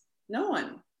otherwise? No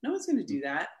one's going to do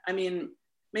that. I mean,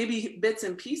 maybe bits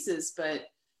and pieces, but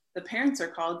the parents are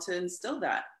called to instill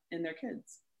that in their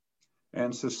kids.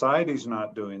 And society's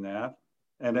not doing that.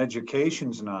 And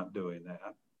education's not doing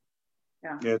that.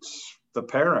 Yeah. It's the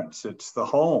parents, it's the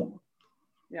home.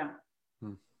 Yeah.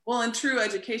 Well, and true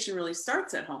education really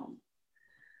starts at home,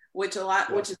 which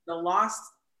is the lost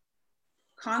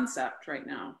concept right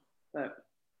now, but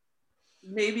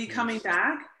maybe coming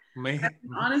back.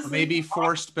 Honestly, maybe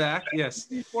forced back. Yes.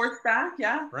 Forced back.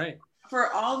 Yeah. Right.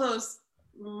 For all those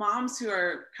moms who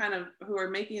are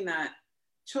making that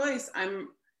choice, I'm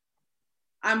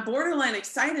borderline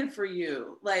excited for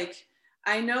you. Like,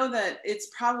 I know that it's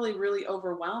probably really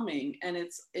overwhelming, and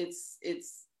it's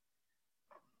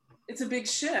a big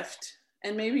shift,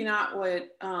 and maybe not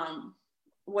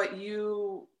what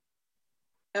you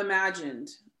imagined,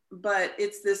 but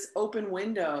it's this open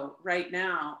window right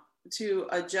now to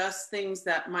adjust things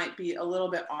that might be a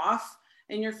little bit off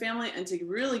in your family, and to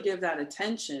really give that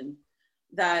attention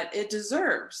that it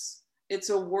deserves. It's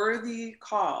a worthy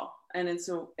call, and it's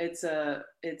a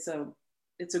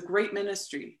great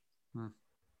ministry.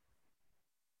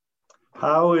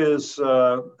 How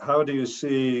do you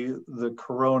see the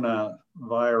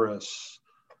coronavirus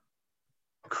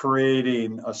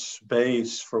creating a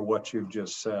space for what you've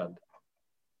just said?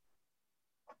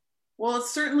 Well,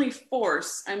 it's certainly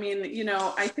force. I mean,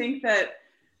 I think that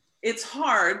it's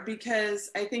hard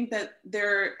because I think that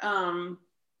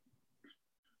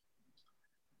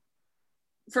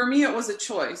for me, it was a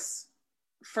choice.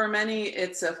 For many,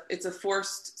 it's a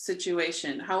forced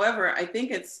situation. However, I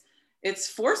think it's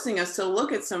forcing us to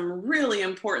look at some really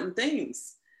important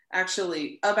things,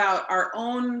 actually, about our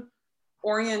own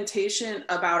orientation,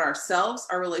 about ourselves,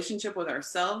 our relationship with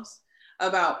ourselves,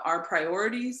 about our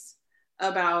priorities,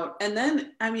 and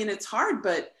then, I mean, it's hard,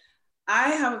 but I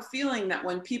have a feeling that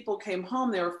when people came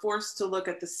home, they were forced to look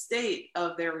at the state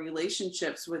of their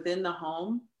relationships within the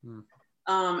home,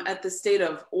 at the state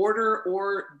of order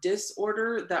or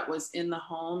disorder that was in the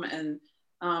home, and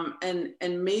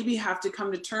maybe have to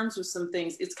come to terms with some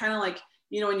things. It's kind of like,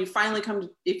 when you finally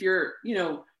if you're,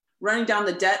 running down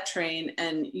the debt train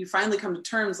and you finally come to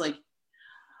terms, like,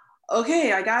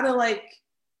 okay, I gotta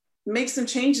make some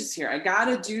changes here. I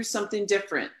gotta do something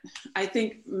different. I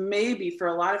think maybe for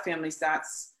a lot of families,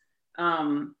 that's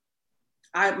my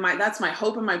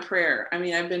hope and my prayer. I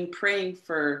mean, I've been praying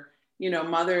for,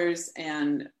 mothers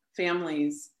and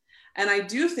families. And I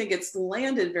do think it's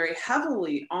landed very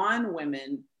heavily on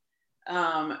women,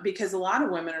 because a lot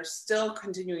of women are still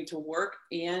continuing to work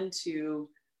and to,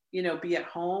 be at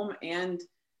home, and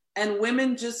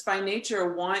women just by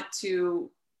nature want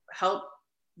to help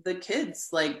the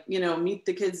kids, meet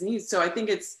the kids' needs. So I think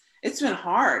it's been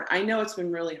hard. I know it's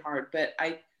been really hard, but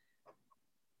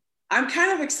I'm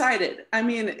kind of excited. I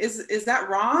mean, is that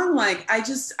wrong?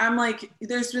 I'm like,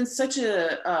 there's been such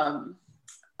a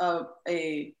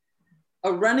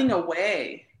running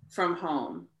away from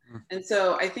home. And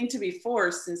so I think to be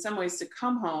forced in some ways to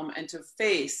come home and to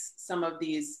face some of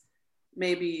these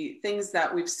maybe things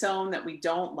that we've sown that we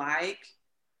don't like,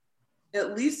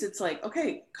 at least it's like,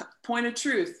 okay, point of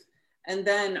truth. And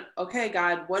then, okay,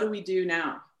 God, what do we do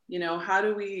now? You know, how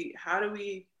do we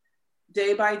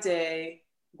day by day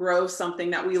grow something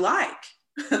that we like,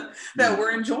 that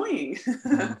we're enjoying?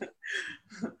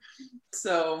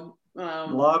 So a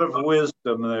lot of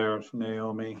wisdom there,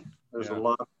 Naomi. There's a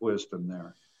lot of wisdom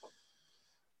there.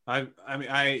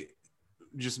 I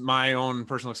just my own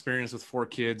personal experience with 4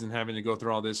 kids and having to go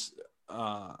through all this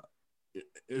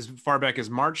as far back as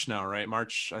March now, right?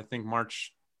 I think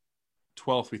March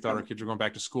 12th, we thought our kids were going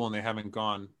back to school, and they haven't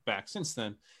gone back since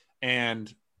then.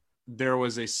 And there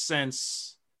was a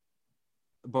sense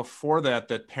before that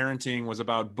parenting was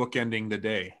about bookending the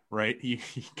day, right? You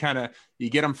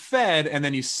get them fed, and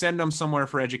then you send them somewhere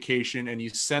for education, and you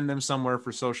send them somewhere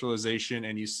for socialization,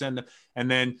 and you send them, and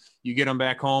then you get them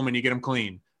back home and you get them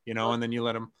clean, you know, and then you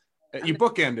let them, you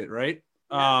bookend it, right?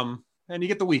 Yeah. And you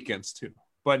get the weekends too.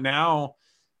 But now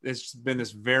it's been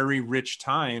this very rich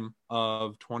time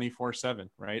of 24/7,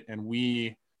 right? And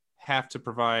we have to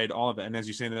provide all of it. And as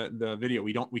you say in the video,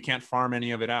 we can't farm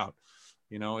any of it out.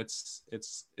 You know, it's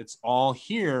all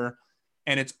here,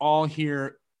 and it's all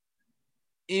here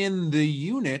in the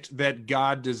unit that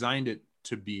God designed it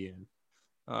to be in.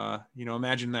 You know,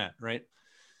 imagine that, right?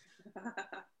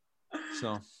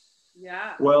 So,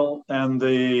 yeah. Well, and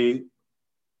the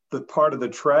part of the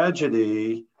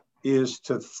tragedy is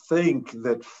to think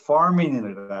that farming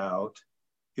it out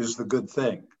is the good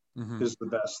thing, is the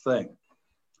best thing.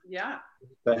 Yeah.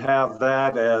 To have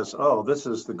that as, oh, this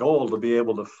is the goal, to be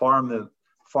able to farm the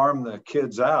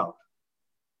kids out.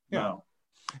 Yeah. No.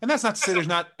 And that's not to say there's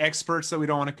not experts that we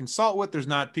don't want to consult with. There's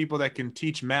not people that can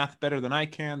teach math better than I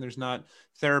can. There's not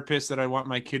therapists that I want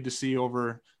my kid to see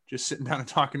over just sitting down and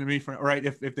talking to me, right,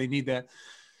 if they need that.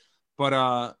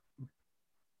 But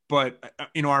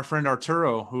you know, our friend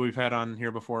Arturo, who we've had on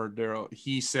here before, Darrow,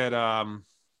 he said,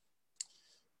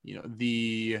 you know,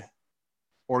 the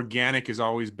organic is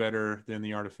always better than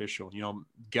the artificial. You know,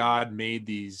 God made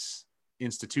these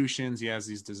institutions, he has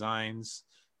these designs,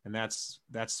 and that's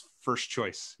first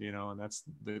choice, you know, and that's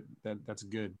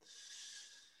good.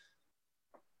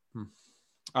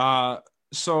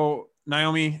 So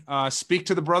Naomi, speak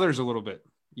to the brothers a little bit.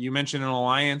 You mentioned an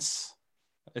alliance.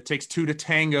 It takes 2 to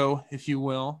tango, if you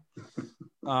will.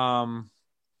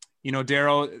 You know,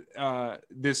 Darrow,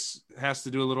 this has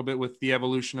to do a little bit with the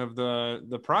evolution of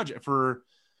the project. For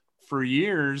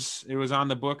years, it was on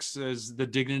the books as the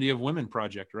Dignity of Women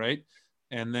project, right?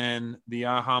 And then the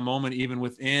aha moment, even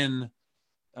within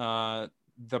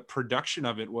the production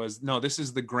of it, was, no, this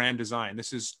is the grand design.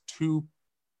 This is 2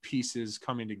 pieces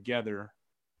coming together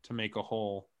to make a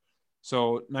whole.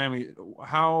 So Naomi,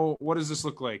 what does this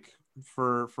look like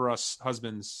for us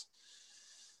husbands?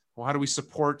 Well, how do we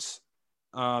support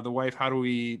the wife? How do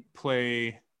we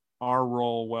play our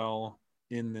role well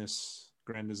in this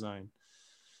grand design?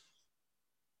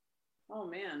 Oh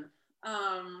man.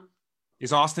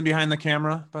 Is Austin behind the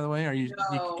camera, by the way? Are you?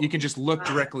 No, you can just look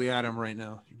directly at him right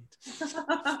now.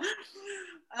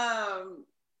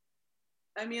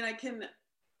 I mean, I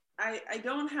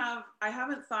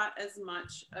haven't thought as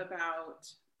much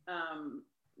about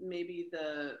maybe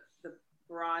the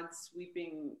broad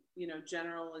sweeping, you know,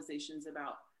 generalizations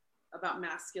about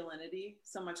masculinity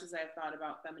so much as I've thought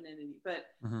about femininity. But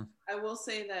I will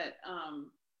say that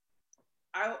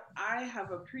I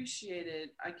have appreciated,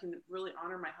 I can really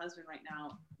honor my husband right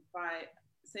now by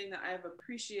saying that I have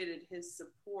appreciated his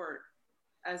support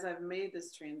as I've made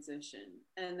this transition,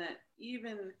 and that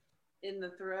even in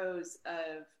the throes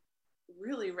of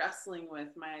really wrestling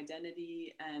with my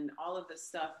identity and all of this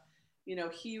stuff, you know,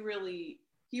 he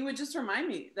would just remind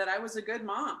me that I was a good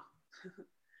mom.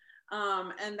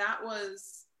 And that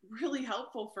was really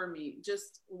helpful for me.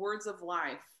 Just words of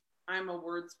life. I'm a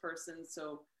words person,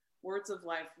 so words of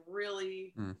life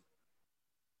really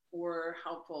were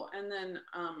helpful. And then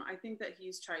I think that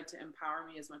he's tried to empower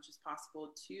me as much as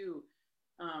possible to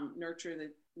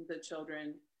nurture the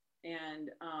children.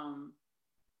 And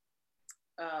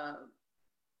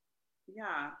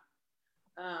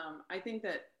I think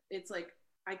that it's like,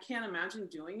 I can't imagine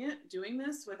doing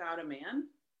this without a man.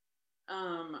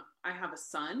 I have a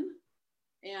son,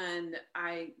 and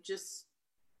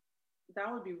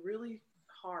that would be really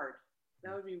hard.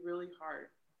 That would be really hard.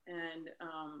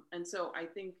 And so I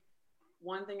think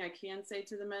one thing I can say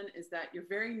to the men is that you're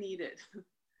very needed.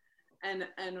 and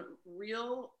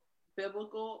real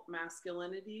biblical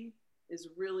masculinity is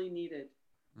really needed.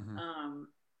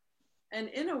 And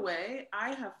in a way,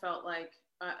 I have felt like,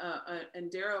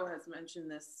 and Darrow has mentioned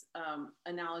this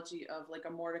analogy of like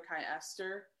a Mordecai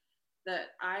Esther, that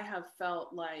I have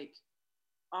felt like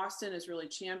Austin has really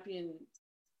championed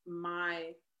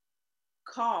my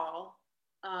call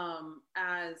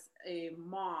as a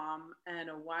mom and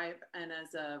a wife and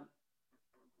as a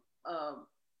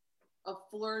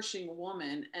flourishing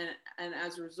woman, and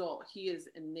as a result, he has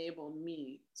enabled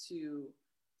me to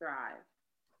thrive.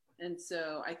 And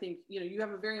so I think, you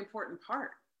have a very important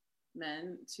part,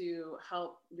 men, to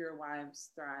help your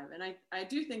wives thrive. And I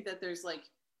do think that there's like,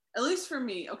 at least for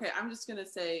me, okay, I'm just going to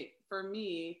say for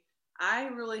me, I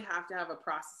really have to have a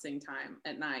processing time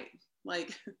at night.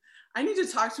 Like, I need to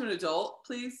talk to an adult,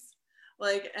 please.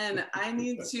 Like, and I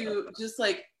need to just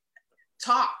like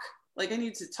talk. Like, I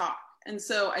need to talk. And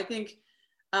so I think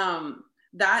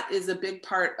that is a big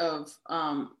part of,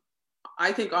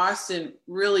 I think, Austin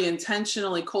really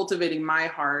intentionally cultivating my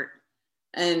heart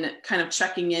and kind of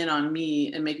checking in on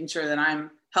me and making sure that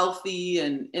I'm healthy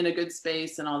and in a good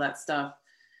space and all that stuff.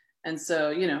 And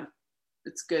so,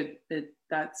 it's good.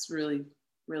 That's really,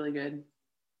 really good.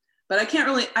 But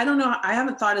I don't know. I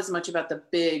haven't thought as much about the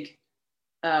big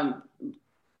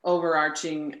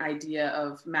overarching idea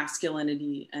of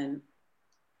masculinity. And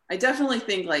I definitely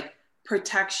think like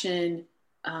protection,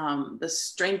 the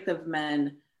strength of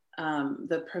men,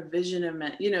 the provision of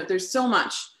men, there's so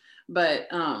much, but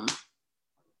I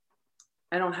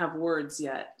don't have words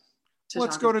yet.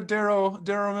 Let's go to Darrow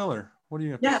Miller. What do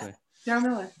you have to say? Darrow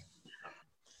Miller.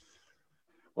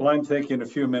 Well, I'm thinking a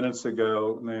few minutes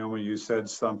ago, Naomi, you said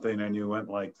something and you went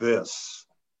like this.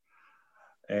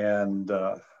 And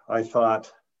I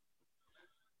thought,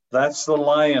 that's the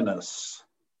lioness.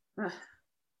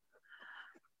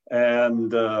 And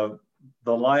the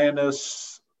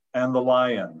lioness and the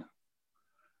lion.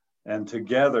 And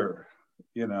together,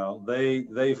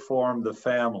 they form the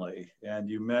family. And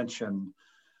you mentioned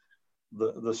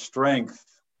the strength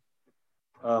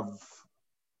of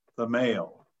the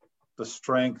male, the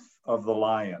strength of the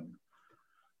lion.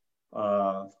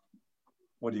 What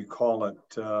do you call it?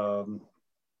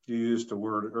 You used a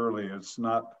word earlier. It's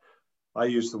not, I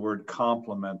used the word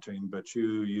complementing, but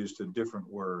you used a different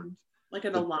word. Like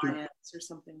an alliance or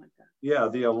something like that. Yeah,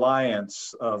 the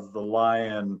alliance of the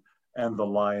lion and the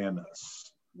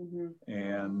lioness. Mm-hmm.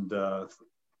 And,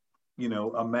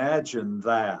 imagine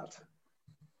that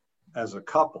as a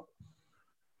couple.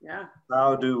 Yeah.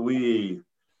 How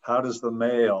does the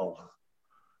male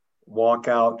walk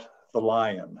out the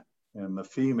lion and the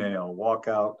female walk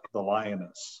out the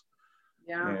lioness?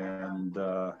 Yeah. And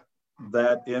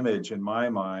that image in my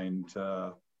mind,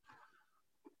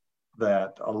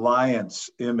 that alliance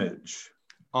image.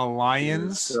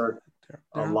 Alliance?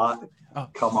 A lot. Oh.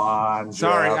 Come on,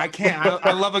 sorry, Jeff. I can't.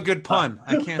 I love a good pun.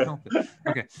 I can't help it.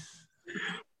 Okay.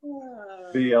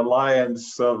 The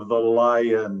alliance of the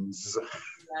lions.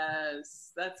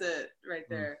 Yes, that's it right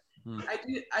there. Mm-hmm.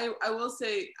 I will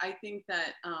say, I think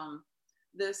that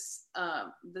this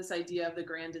idea of the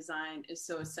grand design is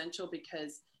so essential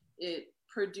because it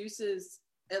produces,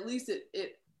 at least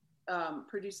it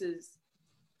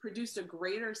produced a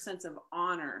greater sense of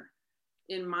honor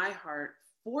in my heart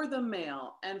for the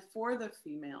male and for the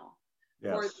female.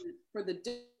 Yes. for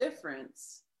the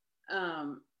difference.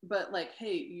 But like,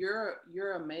 hey, you're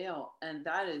a male and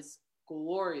that is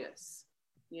glorious,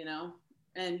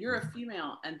 and you're a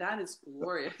female and that is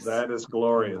glorious. That is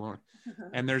glorious.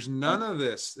 And there's none of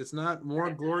this. It's not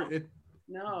more glory.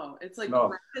 No, it's like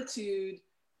gratitude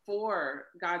for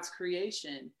God's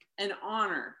creation and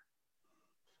honor.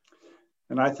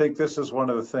 And I think this is one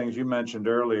of the things you mentioned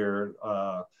earlier,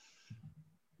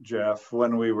 Jeff,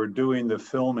 when we were doing the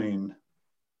filming,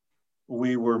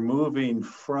 we were moving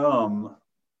from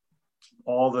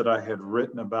all that I had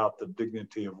written about the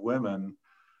dignity of women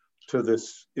to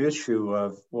this issue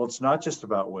of, well, it's not just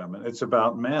about women, it's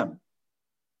about men.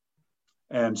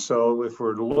 And so if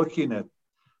we're looking at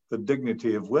the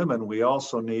dignity of women, we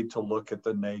also need to look at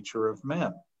the nature of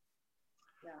men.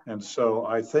 Yeah. And so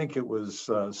I think it was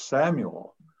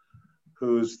Samuel,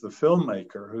 who's the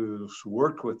filmmaker who's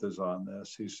worked with us on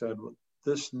this. He said,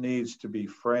 this needs to be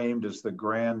framed as the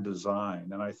grand design.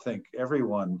 And I think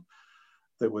everyone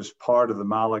that was part of the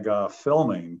Malaga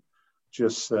filming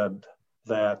just said,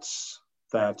 that's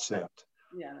it.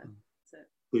 Yeah, that's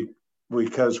it.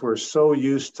 Because we're so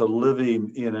used to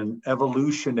living in an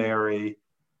evolutionary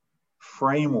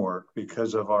framework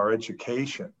because of our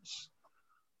educations.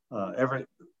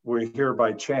 We're here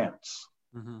by chance.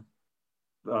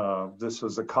 Mm-hmm. This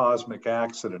is a cosmic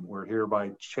accident. We're here by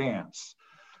chance.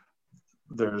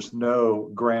 There's no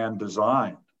grand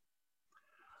design.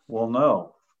 Well,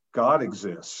 no, God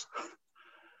exists.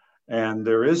 And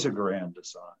there is a grand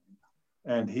design.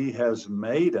 And he has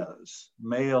made us,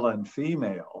 male and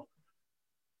female,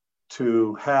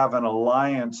 to have an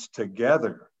alliance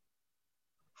together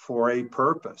for a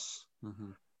purpose.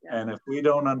 Mm-hmm. Yeah. And if we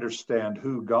don't understand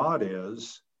who God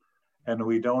is, and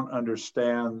we don't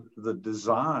understand the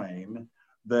design,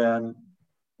 then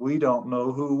we don't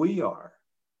know who we are.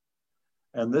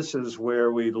 And this is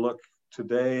where we look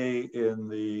today in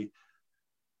the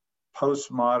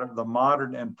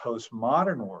modern and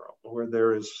postmodern world, where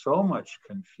there is so much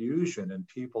confusion in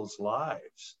people's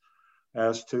lives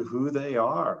as to who they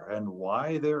are and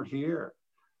why they're here,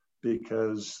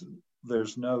 because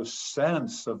there's no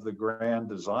sense of the grand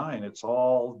design. It's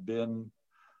all been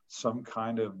some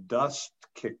kind of dust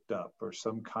kicked up or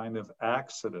some kind of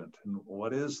accident. And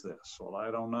what is this? Well,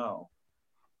 I don't know.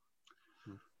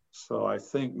 So I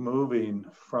think moving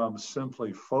from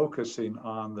simply focusing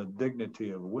on the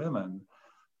dignity of women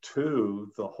to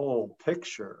the whole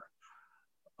picture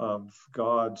of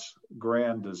God's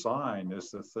grand design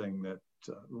is the thing that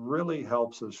really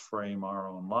helps us frame our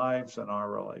own lives and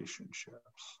our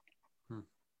relationships.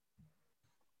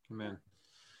 Amen.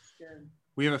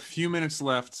 We have a few minutes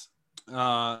left.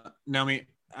 Naomi,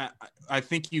 I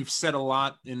think you've said a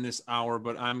lot in this hour,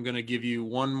 but I'm going to give you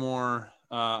one more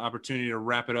opportunity to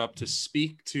wrap it up, to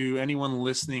speak to anyone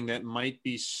listening that might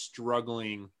be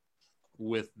struggling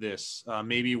with this,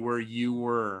 maybe where you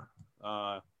were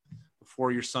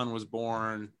before your son was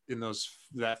born, in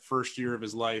that first year of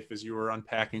his life as you were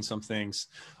unpacking some things.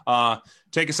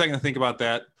 Take a second to think about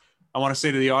that. I want to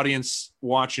say to the audience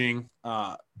watching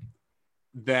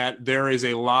that there is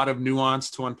a lot of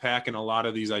nuance to unpack in a lot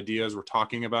of these ideas we're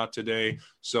talking about today.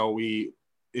 So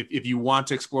if you want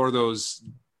to explore those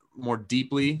more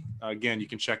deeply, again, you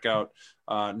can check out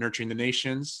Nurturing the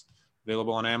Nations,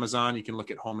 available on Amazon. You can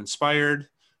look at Home Inspired,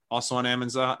 also on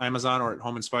Amazon or at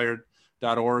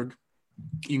homeinspired.org.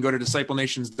 You can go to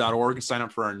disciplenations.org and sign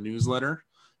up for our newsletter,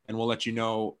 and we'll let you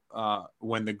know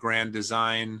when the Grand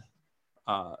Design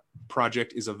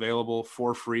project is available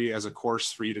for free as a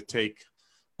course for you to take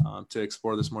to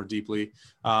explore this more deeply.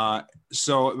 But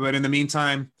in the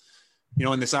meantime,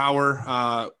 in this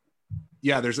hour,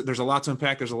 there's a lot to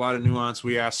unpack. There's a lot of nuance.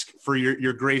 We ask for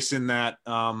your grace in that.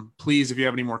 Please, if you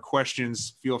have any more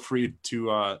questions, feel free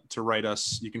to write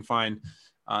us. You can find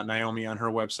Naomi on her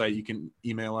website. You can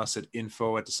email us at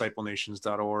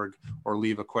info@disciplenations.org or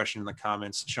leave a question in the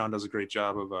comments. Sean does a great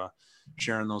job of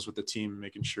sharing those with the team,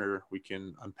 making sure we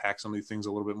can unpack some of these things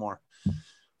a little bit more.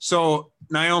 So,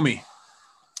 Naomi,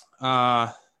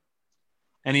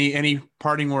 any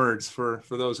parting words for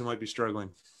those who might be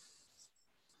struggling?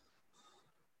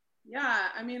 Yeah,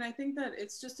 I mean, I think that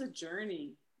it's just a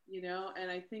journey,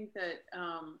 and I think that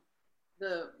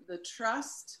the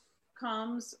trust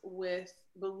comes with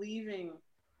believing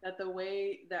that the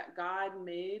way that God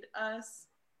made us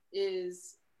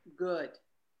is good.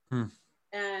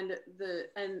 And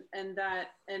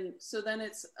so then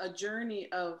it's a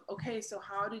journey of, okay, so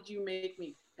how did you make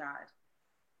me, God?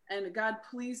 And God,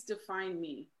 please define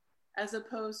me, as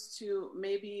opposed to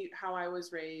maybe how I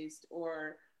was raised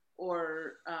or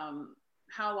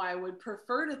how I would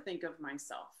prefer to think of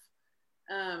myself.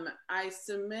 I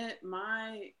submit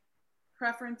my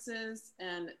preferences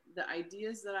and the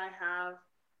ideas that I have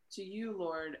to you,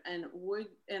 Lord, and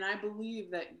I believe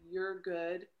that you're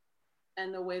good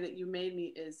and the way that you made me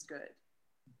is good.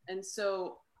 And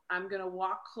so I'm going to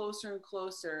walk closer and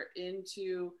closer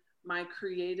into my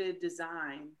created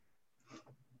design.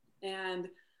 And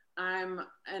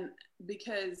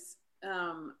because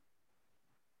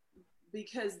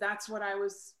that's what I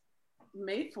was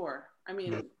made for. I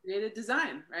mean, created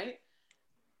design, right?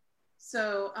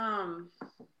 So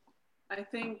I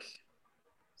think,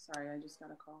 sorry, I just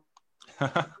got a call.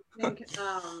 I think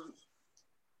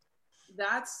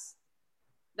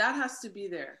that has to be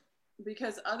there,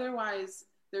 because otherwise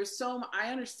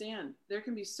I understand there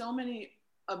can be so many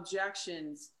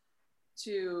objections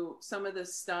to some of the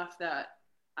stuff that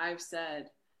I've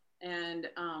said. And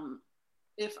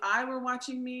if I were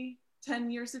watching me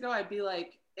 10 years ago, I'd be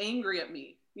like angry at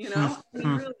me, I mean,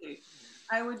 really,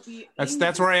 I would be angry.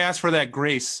 That's where I ask for that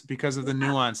grace, because of the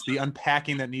nuance, the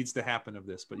unpacking that needs to happen of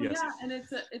this. But yes. Yeah, and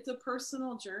it's a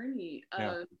personal journey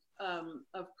of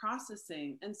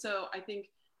processing. And so I think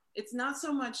it's not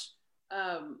so much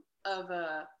of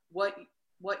what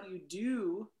you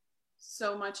do,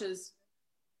 so much as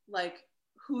like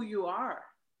who you are.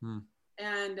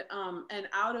 And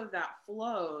out of that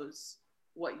flows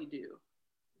what you do.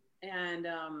 And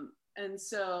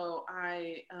so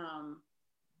I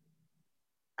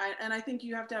think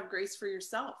you have to have grace for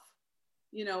yourself,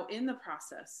 in the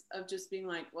process of just being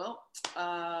like, well,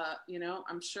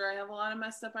 I'm sure I have a lot of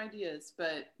messed up ideas,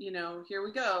 but, here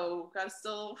we go. Got to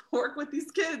still work with these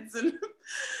kids. And,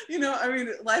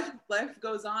 life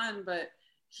goes on, but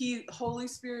Holy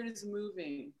Spirit is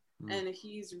moving, and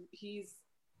he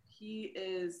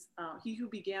who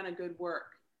began a good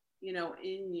work,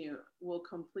 in you will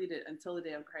complete it until the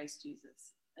day of Christ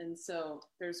Jesus. And so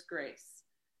there's grace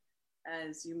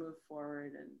as you move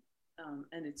forward,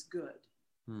 and it's good.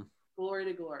 Glory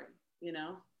to glory,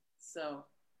 so.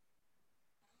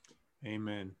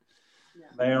 Amen.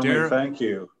 Yeah. Naomi, thank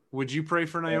you. Would you pray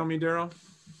for Naomi, Darrow?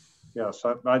 Yes,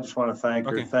 I just want to thank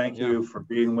her. Thank you for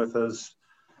being with us.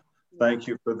 Thank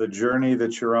you for the journey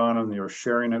that you're on, and you're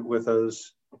sharing it with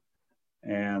us.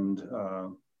 And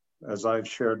as I've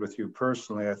shared with you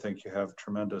personally, I think you have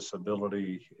tremendous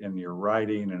ability in your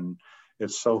writing, and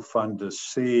it's so fun to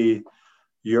see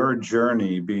your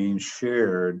journey being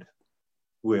shared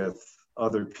with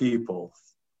other people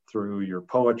through your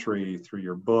poetry, through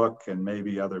your book, and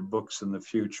maybe other books in the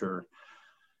future,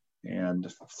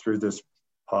 and through this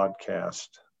podcast.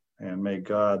 And may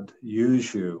God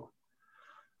use you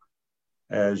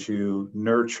as you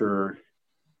nurture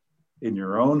in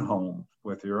your own home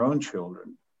with your own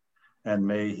children, and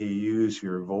may He use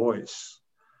your voice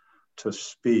to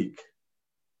speak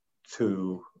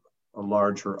to a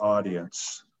larger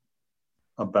audience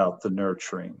about the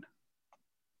nurturing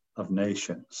of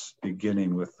nations,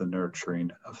 beginning with the nurturing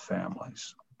of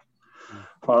families.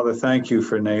 Father, thank you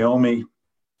for Naomi.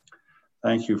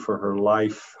 Thank you for her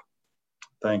life.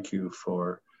 Thank you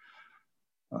for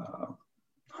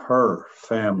her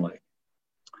family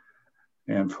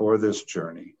and for this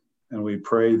journey. And we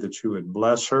pray that you would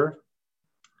bless her.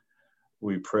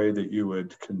 We pray that you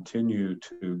would continue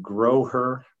to grow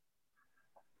her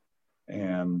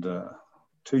and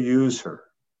to use her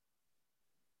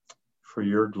for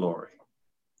your glory.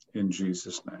 In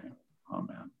Jesus' name,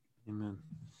 amen. Amen.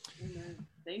 Amen.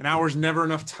 An hour's never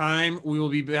enough time. We will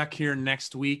be back here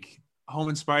next week. Home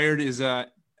Inspired is an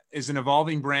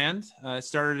evolving brand. It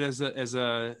started as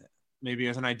an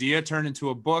idea, turned into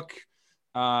a book.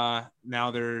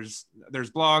 Now there's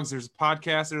blogs, there's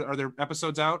podcasts. Are there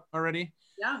episodes out already?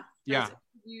 Yeah. Yeah.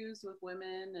 Interviews with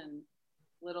women and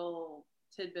little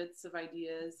tidbits of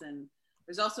ideas, and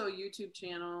there's also a YouTube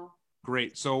channel.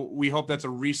 Great. So we hope that's a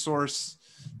resource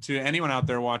to anyone out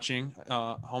there watching.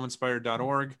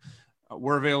 Homeinspired.org.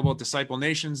 We're available at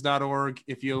disciplenations.org.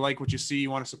 If you like what you see, you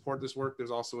want to support this work,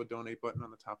 there's also a donate button on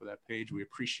the top of that page. We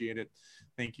appreciate it.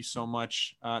 Thank you so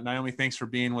much. Naomi, thanks for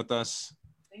being with us.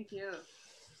 Thank you.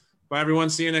 Bye, everyone.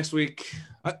 See you next week.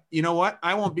 You know what?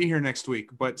 I won't be here next week,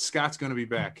 but Scott's going to be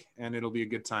back, and it'll be a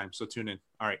good time. So tune in.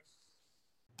 All right.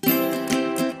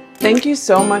 Thank you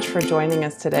so much for joining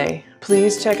us today.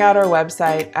 Please check out our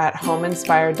website at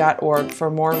homeinspired.org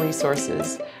for more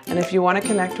resources. And if you want to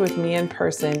connect with me in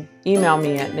person, email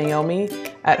me at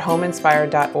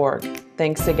naomi@homeinspired.org.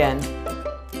 Thanks again.